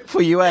work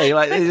for you,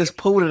 Like they just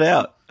pulled it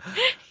out.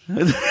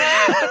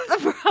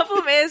 The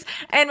problem is,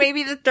 and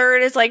maybe the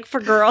third is like for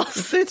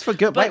girls. It's for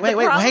good. But Wait,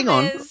 the hang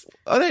on. problem is-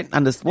 I don't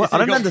understand. So I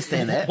you've don't got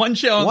understand that. One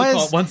shell on the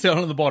top, one shell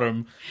on the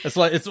bottom.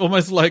 It's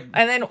almost like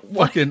And then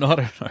fucking, I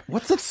don't know.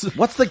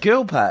 What's the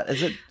girl part?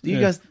 Is it you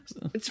guys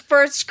it's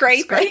for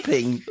scraping.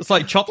 scraping? It's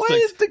like chopsticks. Why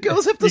does the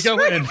girls have to you go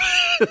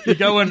scrape? you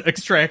go in,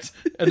 extract,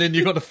 and then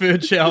you got the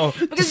third shell.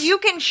 Because you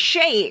can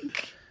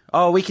shake.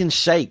 Oh, we can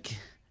shake.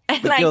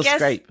 And The I girls guess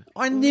scrape.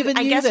 I never knew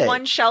I guess that.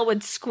 one shell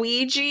would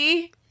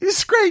squeegee. You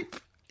scrape.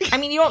 I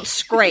mean, you don't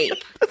scrape.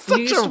 That's such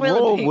you a use toilet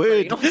raw paper.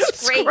 word. You don't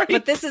scrape, Scrape.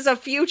 but this is a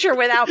future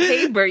without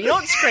paper. You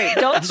don't scrape.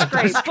 Don't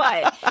scrape.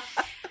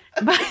 But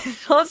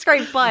That's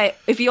great. But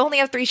if you only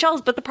have 3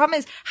 shells, but the problem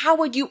is, how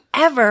would you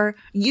ever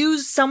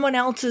use someone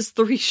else's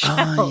 3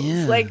 shells?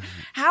 yeah. Like,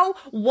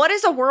 what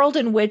is a world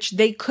in which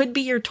they could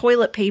be your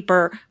toilet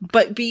paper,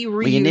 but be reusable?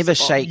 Well, you never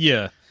shake.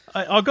 Yeah.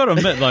 I've got to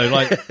admit, though,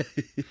 like...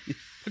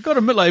 I've got to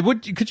admit,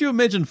 like, could you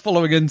imagine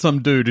following in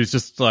some dude who's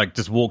just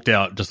walked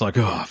out, just like,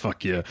 oh,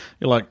 fuck yeah.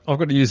 You're like, I've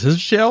got to use his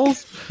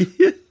shells?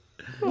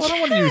 Well, I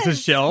don't want to use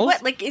his shells.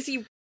 What, like, is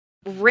he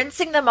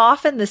rinsing them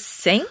off in the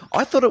sink?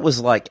 I thought it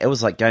was like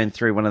going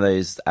through one of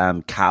those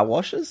car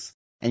washes.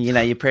 And,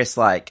 you press,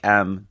 like,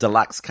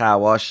 deluxe car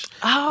wash.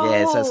 Oh.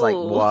 Yeah, so it's like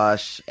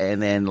wash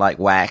and then, like,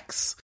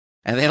 wax.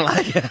 And then,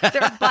 like...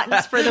 There are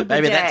buttons for the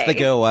bidet. Maybe that's the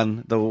girl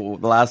one, the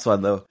last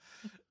one, though.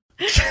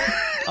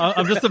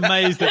 I'm just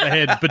amazed that they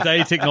had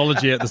bidet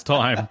technology at this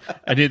time,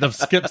 and yet they've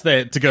skipped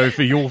that to go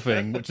for your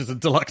thing, which is a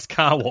deluxe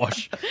car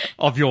wash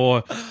of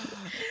your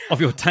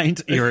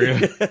taint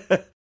area.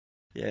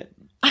 Yeah.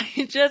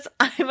 I'm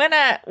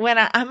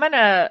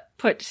gonna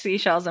put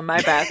seashells in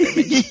my bathroom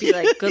and just be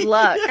like, good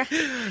luck.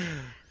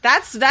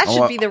 That's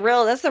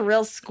the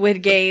real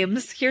Squid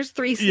Games. Here's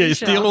 3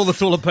 seashells. Yeah, steal all the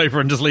toilet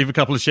paper and just leave a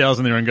couple of shells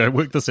in there and go,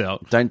 work this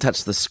out. Don't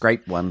touch the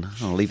scrape one.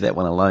 I'll leave that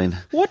one alone.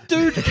 What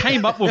dude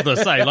came up with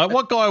this, eh? Like,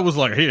 what guy was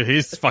like,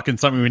 here's fucking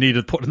something we need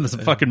to put in this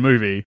fucking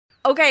movie?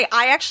 Okay,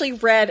 I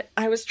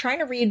was trying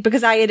to read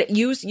because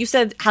you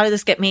said, how did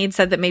this get made?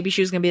 Said that maybe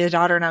she was going to be the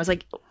daughter. And I was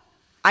like,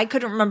 I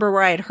couldn't remember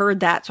where I had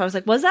heard that. So I was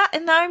like, was that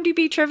in the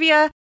IMDb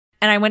trivia?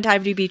 And I went to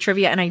IMDb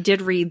trivia and I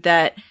did read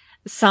that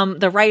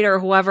the writer,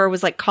 whoever,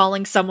 was like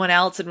calling someone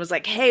else and was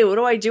like, hey, what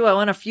do? I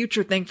want a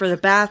future thing for the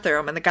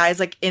bathroom. And the guy's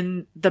like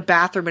in the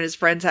bathroom at his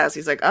friend's house.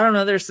 He's like, I don't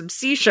know, there's some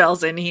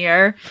seashells in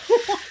here.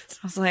 I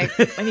was like,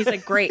 and he's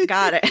like, great,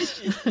 got it.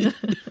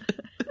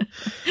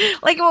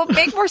 Like, it would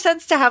make more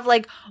sense to have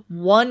like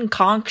one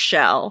conch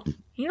shell.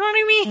 You know what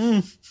I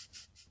mean?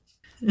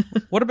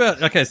 What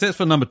about, okay, so that's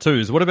for number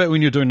 2s. What about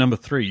when you're doing number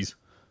 3s?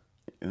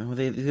 Well,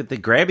 the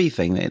grabby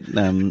thing that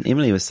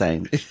Emily was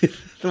saying.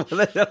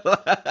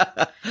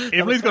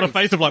 Emily's got a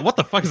face of like, what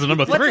the fuck is a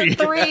number 3?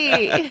 What's a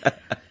 3?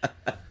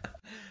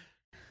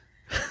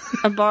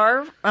 A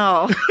bar?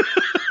 Oh.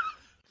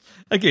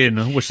 Again,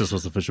 I wish this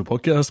was an official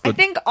podcast, but I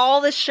think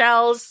all the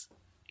shells,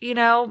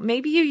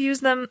 maybe you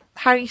use them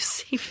how you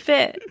see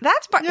fit.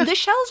 The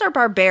shells are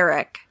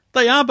barbaric.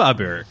 they are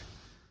barbaric.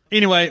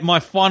 Anyway, my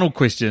final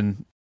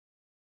question.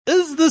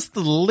 Is this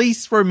the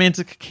least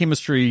romantic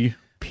chemistry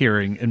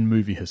pairing in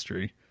movie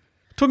history?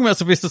 Talking about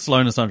Sylvester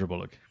Stallone and Sandra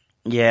Bullock.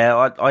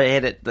 Yeah, I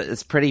had it.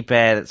 It's pretty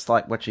bad. It's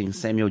like watching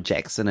Samuel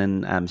Jackson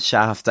and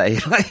Shaft.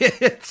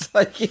 It's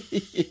like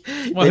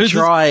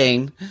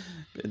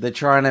they're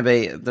trying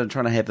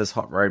to have this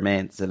hot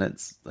romance, and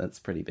it's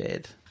pretty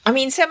bad. I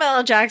mean, Samuel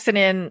L. Jackson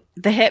in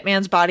The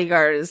Hitman's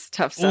Bodyguard is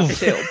tough stuff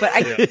too. But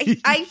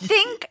I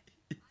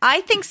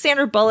think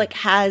Sandra Bullock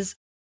has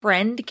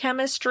friend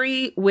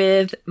chemistry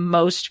with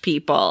most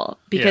people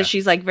because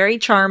she's like very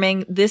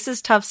charming. This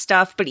is tough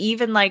stuff, but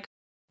even like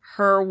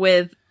her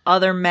with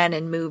other men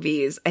in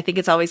movies, I think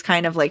it's always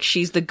kind of like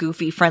she's the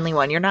goofy, friendly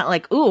one. You're not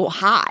like, ooh,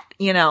 hot,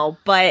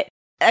 but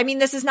I mean,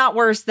 this is not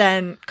worse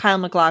than Kyle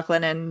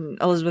MacLachlan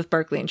and Elizabeth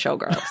Berkley in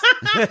Showgirls.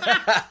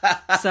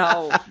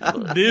 So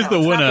there's the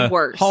winner.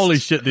 Holy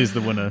shit, there's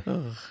the winner.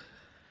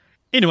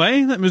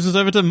 Anyway, that moves us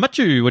over to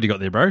Machu. What do you got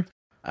there, bro?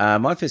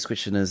 My first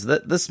question is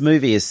that this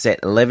movie is set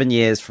 11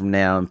 years from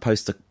now in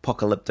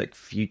post-apocalyptic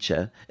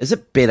future. Is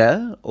it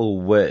better or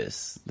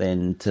worse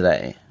than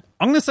today?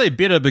 I'm going to say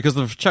better because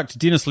they've chucked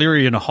Dennis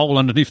Leary in a hole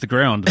underneath the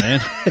ground,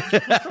 man.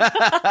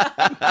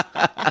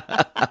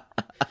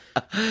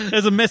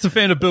 As a massive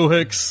fan of Bill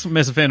Hicks,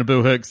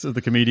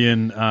 the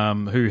comedian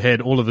who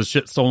had all of his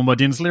shit stolen by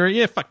Dennis Leary.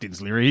 Yeah, fuck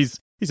Dennis Leary.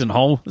 He's in a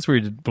hole. That's where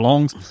he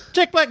belongs.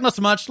 Jack Black, not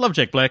so much. Love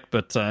Jack Black,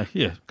 but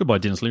yeah, goodbye,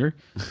 Dennis Leary.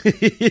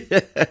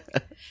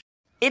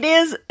 It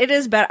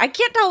is better. I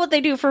can't tell what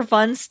they do for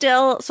fun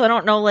still, so I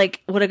don't know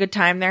like what a good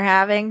time they're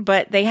having,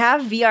 but they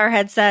have VR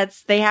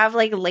headsets. They have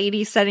like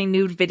ladies setting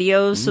nude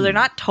videos, so they're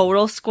not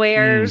total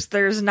squares.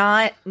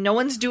 No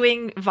one's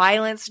doing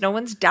violence. No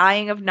one's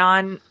dying of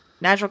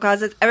non-natural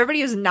causes.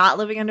 Everybody who's not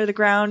living under the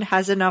ground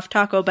has enough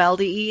Taco Bell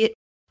to eat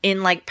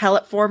in like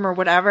pellet form or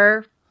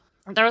whatever.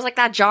 There was like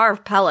that jar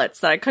of pellets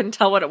that I couldn't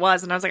tell what it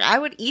was, and I was like, I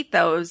would eat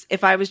those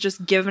if I was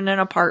just given an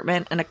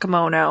apartment and a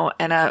kimono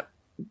and a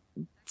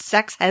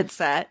sex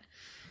headset.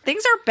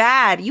 Things are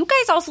bad. You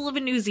guys also live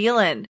in New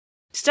Zealand.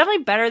 It's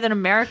definitely better than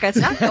America. It's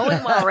not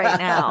going well right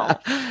now.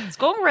 It's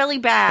going really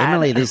bad.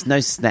 Emily, there's no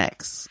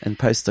snacks in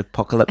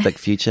post-apocalyptic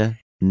future.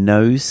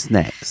 No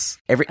snacks.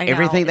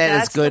 Everything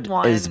that is good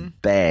is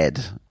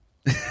bad.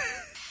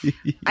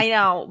 I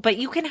know, but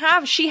you can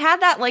have, she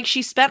had that, like,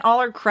 she spent all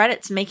her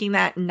credits making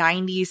that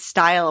 90s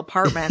style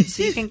apartment,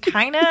 so you can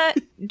kind of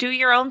do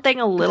your own thing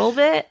a little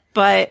bit,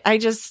 but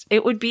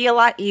it would be a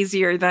lot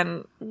easier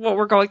than what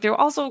we're going through.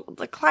 Also,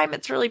 the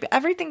climate's really,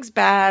 everything's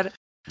bad.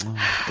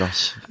 Oh,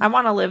 gosh. I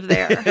want to live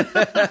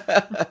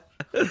there.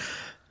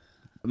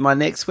 My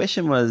next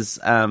question was,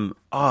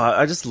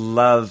 I just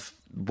love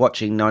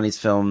watching 90s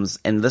films,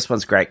 and this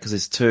one's great because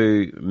there's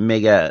two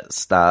mega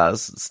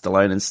stars,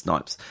 Stallone and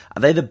Snipes.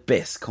 Are they the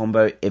best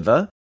combo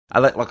ever?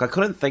 I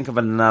couldn't think of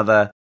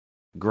another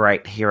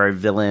great hero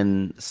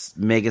villain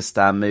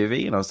megastar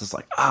movie, and I was just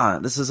like,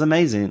 this is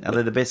amazing. Are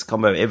they the best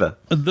combo ever?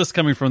 This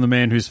coming from the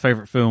man whose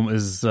favorite film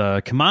is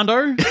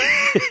Commando.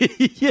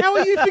 How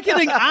are you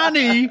forgetting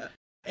Arnie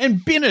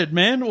and Bennett,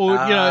 man? Or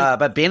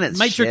but Bennett's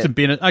Matrix shit. and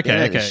Bennett. Okay,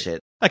 Bennett okay. is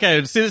shit.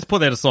 Okay, so let's put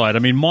that aside. I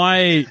mean,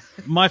 my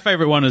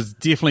favorite one is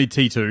definitely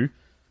T2.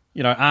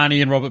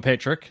 Arnie and Robert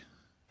Patrick.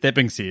 That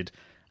being said,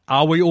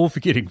 are we all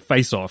forgetting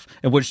Face Off,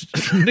 in which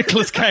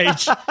Nicolas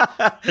Cage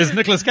is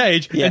Nicolas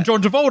Cage and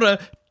John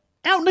Travolta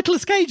out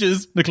Nicolas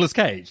Cage's Nicolas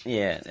Cage?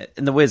 Yeah,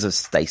 in the words of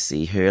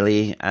Stacey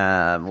Hurley,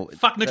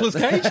 fuck Nicolas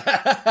Cage.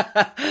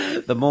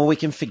 The more we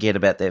can forget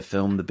about that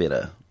film, the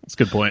better. That's a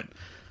good point.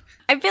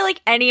 I feel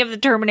like any of the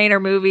Terminator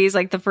movies,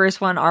 like the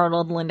first one,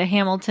 Arnold and Linda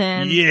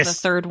Hamilton. Yes. The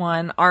third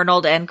one,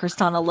 Arnold and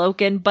Kristanna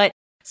Loken. But,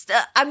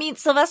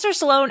 Sylvester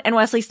Stallone and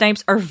Wesley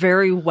Snipes are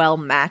very well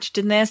matched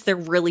in this. They're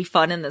really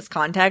fun in this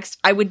context.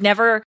 I would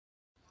never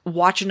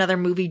watch another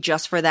movie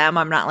just for them.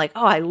 I'm not like,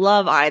 I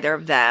love either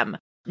of them.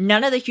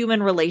 None of the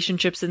human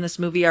relationships in this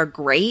movie are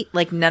great.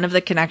 Like, none of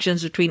the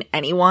connections between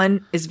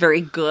anyone is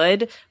very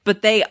good.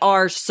 But they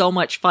are so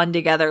much fun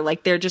together.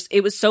 Like,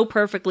 it was so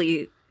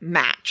perfectly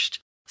matched.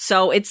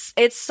 So it's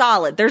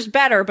solid. There's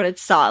better, but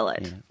it's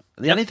solid. Yeah.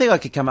 The only thing I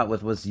could come up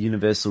with was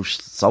Universal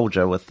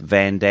Soldier with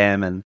Van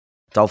Damme and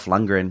Dolph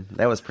Lundgren.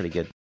 That was pretty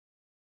good.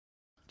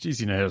 Jeez,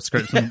 you know how to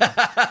scrape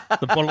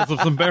the bottles of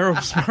some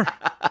barrels.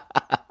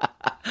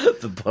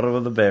 The bottom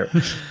of the barrel.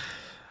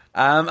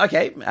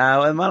 Okay,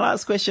 and my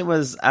last question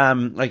was,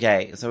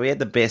 so we had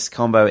the best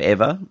combo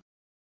ever.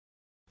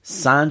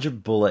 Sandra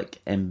Bullock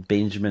and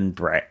Benjamin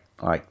Bratt.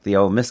 Like, the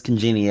old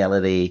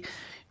miscongeniality,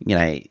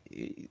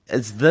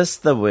 is this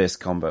the worst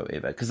combo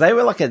ever? Because they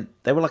were like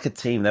a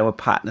team. They were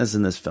partners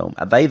in this film.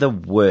 Are they the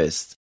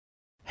worst?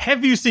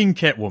 Have you seen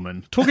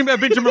Catwoman? Talking about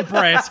Benjamin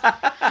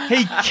Bratt,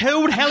 he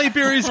killed Halle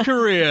Berry's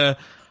career.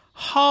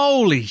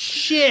 Holy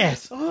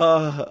shit!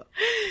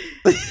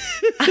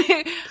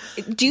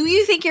 Do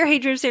you think your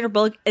hatred of Sandra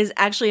Bullock is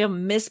actually a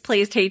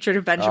misplaced hatred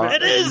of Benjamin?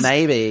 It is.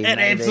 Maybe. It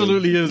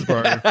absolutely is,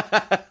 bro.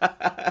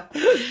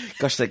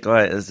 Gosh, that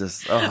guy is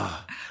just.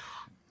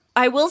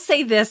 I will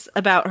say this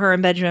about her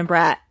and Benjamin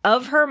Bratt.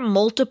 Of her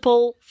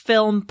multiple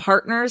film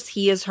partners,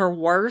 he is her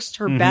worst.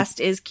 Her best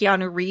is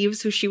Keanu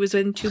Reeves, who she was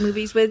in 2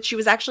 movies with. She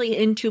was actually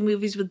in 2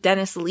 movies with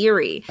Dennis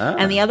Leary.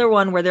 And the other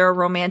one where they're a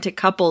romantic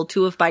couple,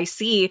 2 of by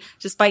Sea,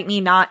 despite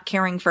me not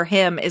caring for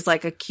him, is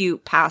like a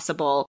cute,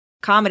 passable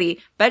comedy.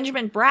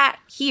 Benjamin Bratt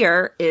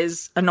here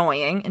is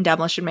annoying in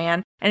Demolition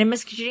Man, and in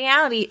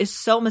Miscongeniality is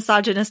so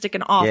misogynistic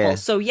and awful. Yeah.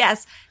 So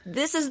yes,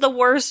 this is the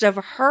worst of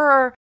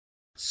her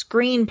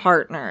screen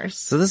partners.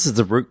 So this is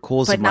the root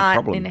cause but of my not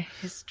problem. in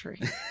history.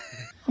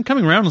 I'm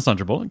coming around on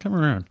Sandra Bullock. I'm coming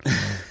around.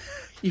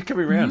 You come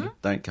around.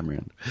 Don't come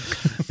around.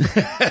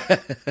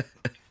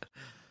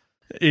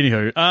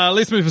 Anywho,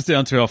 let's move us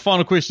down to our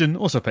final question,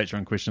 also a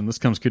Patreon question. This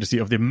comes courtesy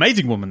of the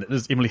amazing woman that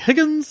is Emily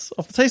Higgins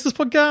of the Tasteless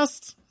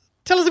podcast.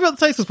 Tell us about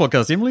the Tasteless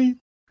podcast, Emily.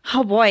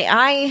 Oh boy,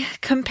 I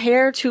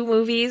compare 2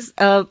 movies,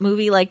 a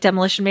movie like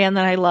Demolition Man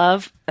that I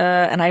love,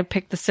 and I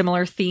pick the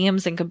similar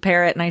themes and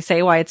compare it, and I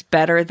say why it's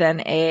better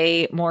than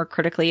a more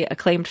critically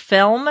acclaimed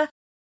film.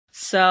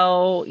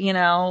 So,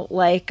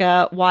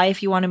 why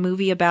if you want a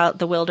movie about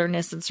the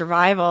wilderness and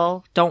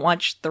survival, don't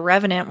watch The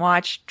Revenant,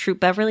 watch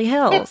Troop Beverly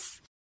Hills.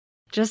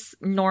 Just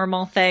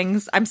normal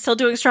things. I'm still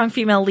doing Strong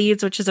Female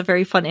Leads, which is a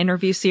very fun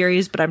interview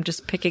series, but I'm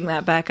just picking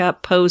that back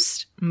up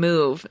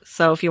post-move.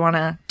 So if you want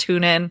to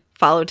tune in,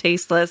 follow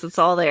Tasteless, it's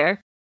all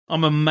there.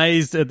 I'm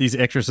amazed at these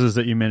actresses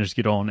that you managed to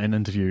get on and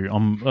interview.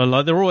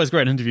 They're always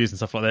great interviews and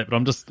stuff like that,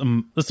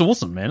 but it's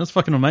awesome, man. It's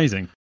fucking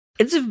amazing.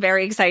 It's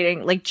very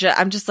exciting.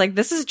 I'm just like,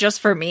 this is just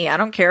for me. I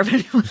don't care if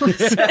anyone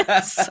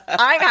listens.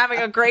 I'm having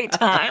a great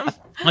time.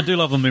 I do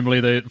love them,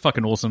 Emily. They're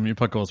fucking awesome. Your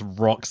podcast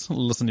rocks.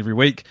 Listen every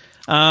week.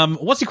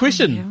 What's your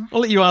question? I'll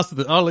let you ask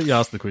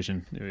the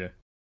question. There we go.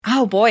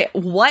 Oh boy,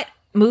 what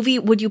movie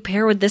would you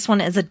pair with this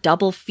one as a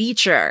double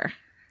feature?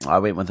 I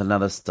went with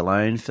another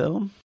Stallone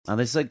film.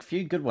 There's a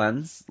few good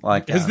ones.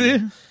 Is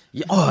there?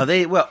 Yeah,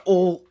 they were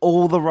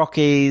all the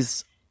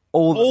Rockies.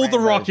 All the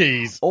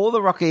Rockies. All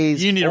the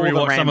Rockies. You need to all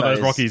rewatch some of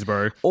those Rockies,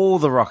 bro. All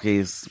the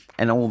Rockies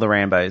and all the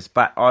Rambos.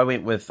 But I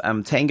went with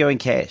Tango and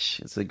Cash.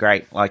 It's a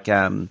great,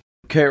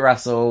 Kurt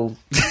Russell.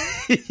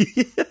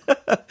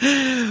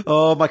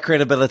 Oh, my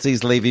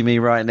credibility's leaving me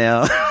right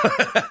now.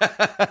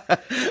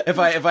 If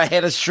I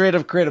had a shred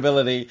of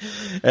credibility,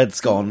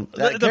 it's gone.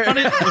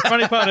 The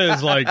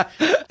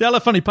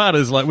funny part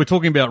is, we're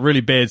talking about really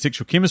bad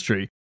sexual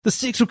chemistry. The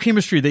sexual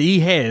chemistry that he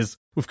has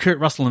with Kurt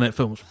Russell in that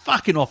film is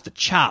fucking off the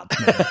charts,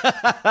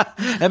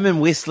 man. Him and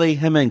Wesley,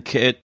 him and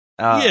Kurt.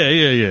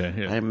 Yeah.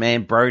 Hey,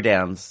 man, bro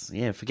downs.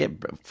 Yeah, forget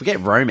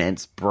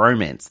romance,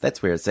 bromance.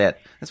 That's where it's at.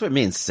 That's where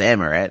me and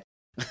Sam are at.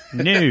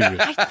 No.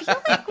 I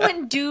feel like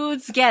when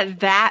dudes get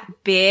that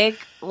big,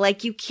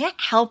 you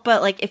can't help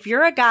but, if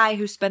you're a guy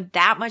who spent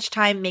that much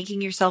time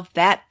making yourself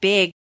that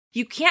big,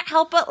 you can't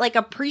help but like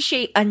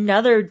appreciate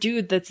another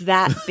dude that's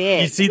that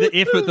big. You see the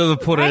effort that they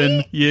put in.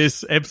 Right?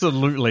 Yes,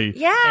 absolutely.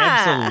 Yeah.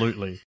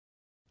 Absolutely.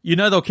 You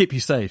know they'll keep you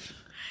safe.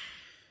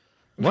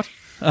 What?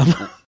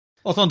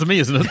 Well, it's on to me,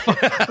 isn't it?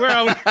 Where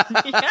are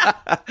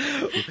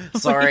we?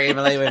 Sorry,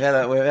 Emily, we've had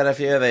a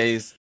few of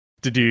these.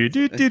 Yeah,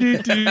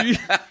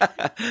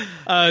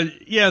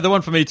 the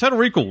one for me, Total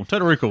Recall.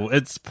 Total Recall.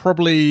 It's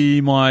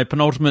probably my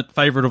penultimate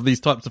favourite of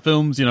these types of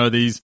films. You know,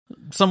 these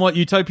somewhat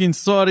utopian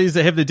societies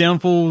that have their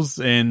downfalls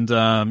and,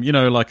 you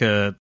know, like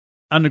a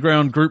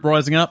underground group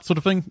rising up sort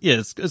of thing. Yeah,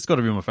 it's got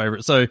to be my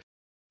favourite. So,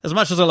 as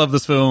much as I love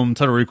this film,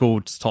 Total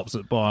Recall just tops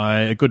it by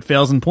a good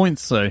 1,000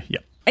 points. So, yeah.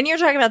 And you're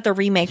talking about the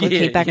remake with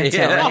Kate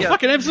Beckinsale. Oh,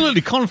 fucking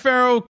absolutely. Colin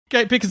Farrell,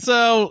 Kate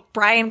Beckinsale,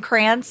 Bryan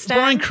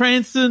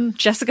Cranston,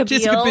 Jessica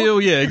Biel.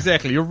 Yeah,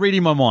 exactly. You're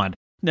reading my mind.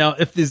 Now,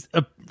 if there's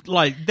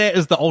that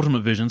is the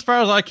ultimate vision. As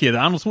far as I care, the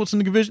Arnold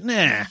Schwarzenegger vision,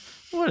 nah.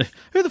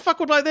 Who the fuck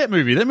would like that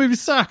movie? That movie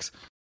sucks.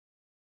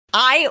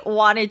 I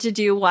wanted to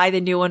do why the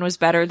new one was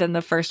better than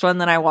the first one.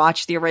 Then I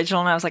watched the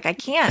original and I was like, I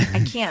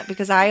can't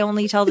because I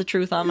only tell the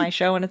truth on my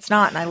show and it's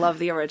not. And I love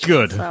the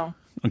original. Good. So.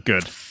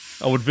 Good.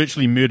 I would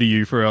virtually murder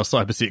you for our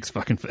cybersex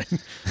fucking thing.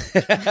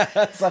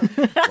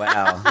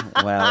 Wow,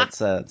 that's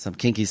some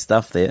kinky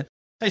stuff there.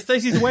 Hey,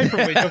 Stacey's away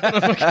for a week.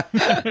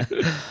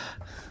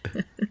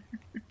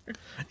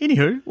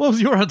 Anywho, what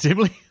was your answer,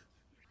 Emily?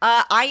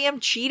 I am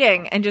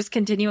cheating and just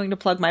continuing to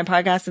plug my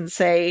podcast and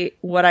say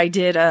what I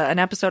did an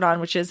episode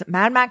on, which is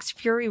Mad Max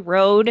Fury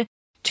Road.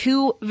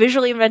 2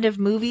 visually inventive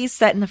movies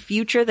set in the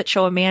future that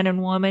show a man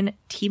and woman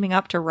teaming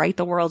up to right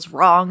the world's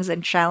wrongs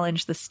and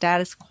challenge the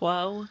status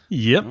quo.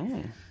 Yep.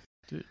 Oh.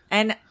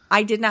 And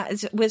I did not,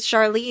 with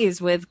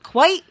Charlize, with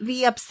quite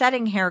the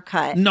upsetting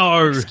haircut.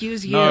 No.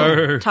 Excuse you.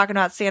 No. Talking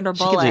about Sandra She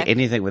Bullock. could do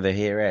anything with her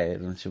hair,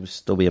 and she would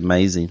still be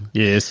amazing.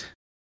 Yes.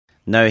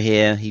 No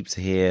hair, heaps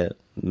of hair,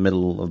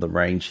 middle of the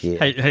range hair.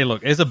 Hey,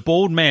 look, as a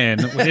bald man,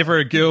 whenever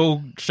a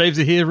girl shaves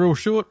her hair real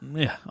short,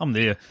 yeah, I'm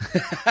there.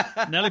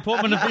 Natalie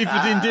Portman of V for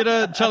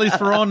Vendetta, Charlize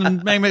Theron,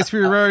 and Mad Max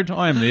Fury Road,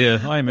 I am there.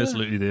 I am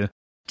absolutely there.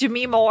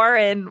 Demi Moore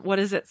and what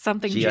is it?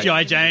 Something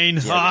G.I. Jane.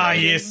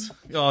 Yes.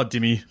 Oh,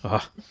 Demi.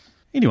 Oh.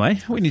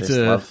 Anyway, we need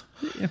to.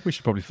 Yeah, we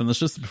should probably finish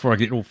this before I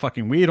get all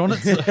fucking weird on it.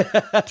 So,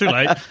 too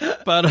late.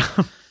 But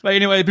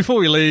anyway, before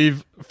we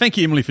leave, thank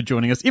you, Emily, for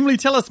joining us. Emily,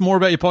 tell us more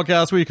about your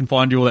podcast, where you can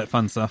find you, all that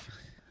fun stuff.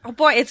 Oh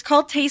boy, it's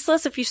called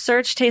Tasteless. If you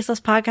search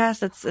Tasteless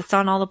Podcast, it's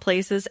on all the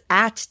places.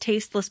 At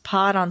Tasteless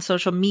Pod on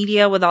social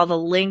media with all the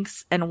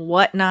links and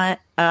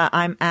whatnot.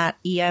 I'm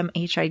at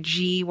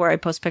EMHIG, where I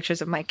post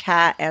pictures of my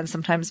cat and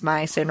sometimes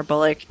my Sandra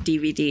Bullock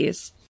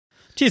DVDs.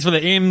 Cheers for the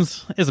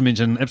M's. As I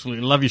mentioned,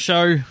 absolutely love your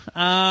show.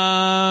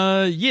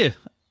 Yeah,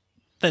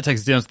 that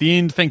takes us down to the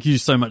end. Thank you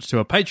so much to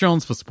our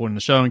Patreons for supporting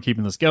the show and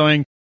keeping this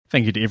going.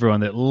 Thank you to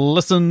everyone that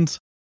listened.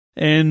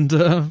 And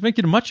thank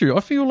you to Machu. I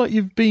feel like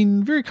you've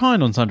been very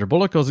kind on Sandra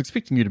Bullock. I was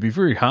expecting you to be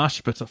very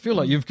harsh, but I feel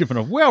like you've given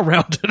a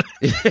well-rounded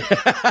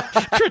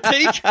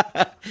critique.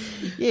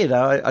 Yeah,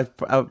 no,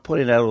 I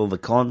pointed out all the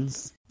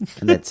cons,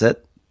 and that's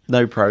it.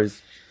 No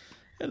pros.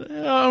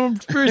 I'm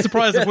very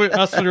surprised if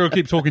us three will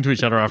keep talking to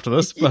each other after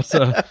this.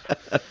 But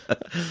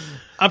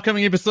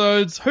upcoming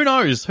episodes, who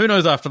knows? Who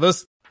knows after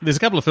this? There's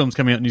a couple of films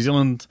coming out in New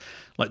Zealand,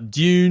 like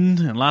Dune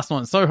and Last Night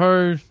in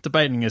Soho,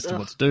 debating as to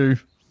what to do.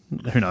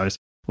 Who knows?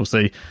 We'll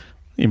see.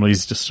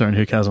 Emily's just shown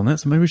her cars on that,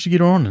 so maybe we should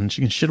get her on and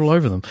she can shit all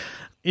over them.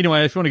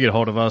 Anyway, if you want to get a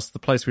hold of us, the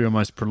place we are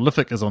most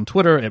prolific is on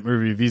Twitter at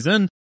Movie Reviews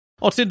In.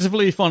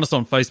 Alternatively, find us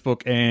on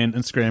Facebook and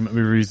Instagram at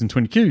Movie Reviews in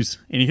 20Qs.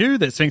 Anywho,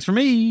 that's thanks from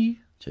me.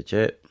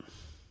 Chit.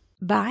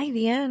 Bye,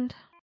 the end.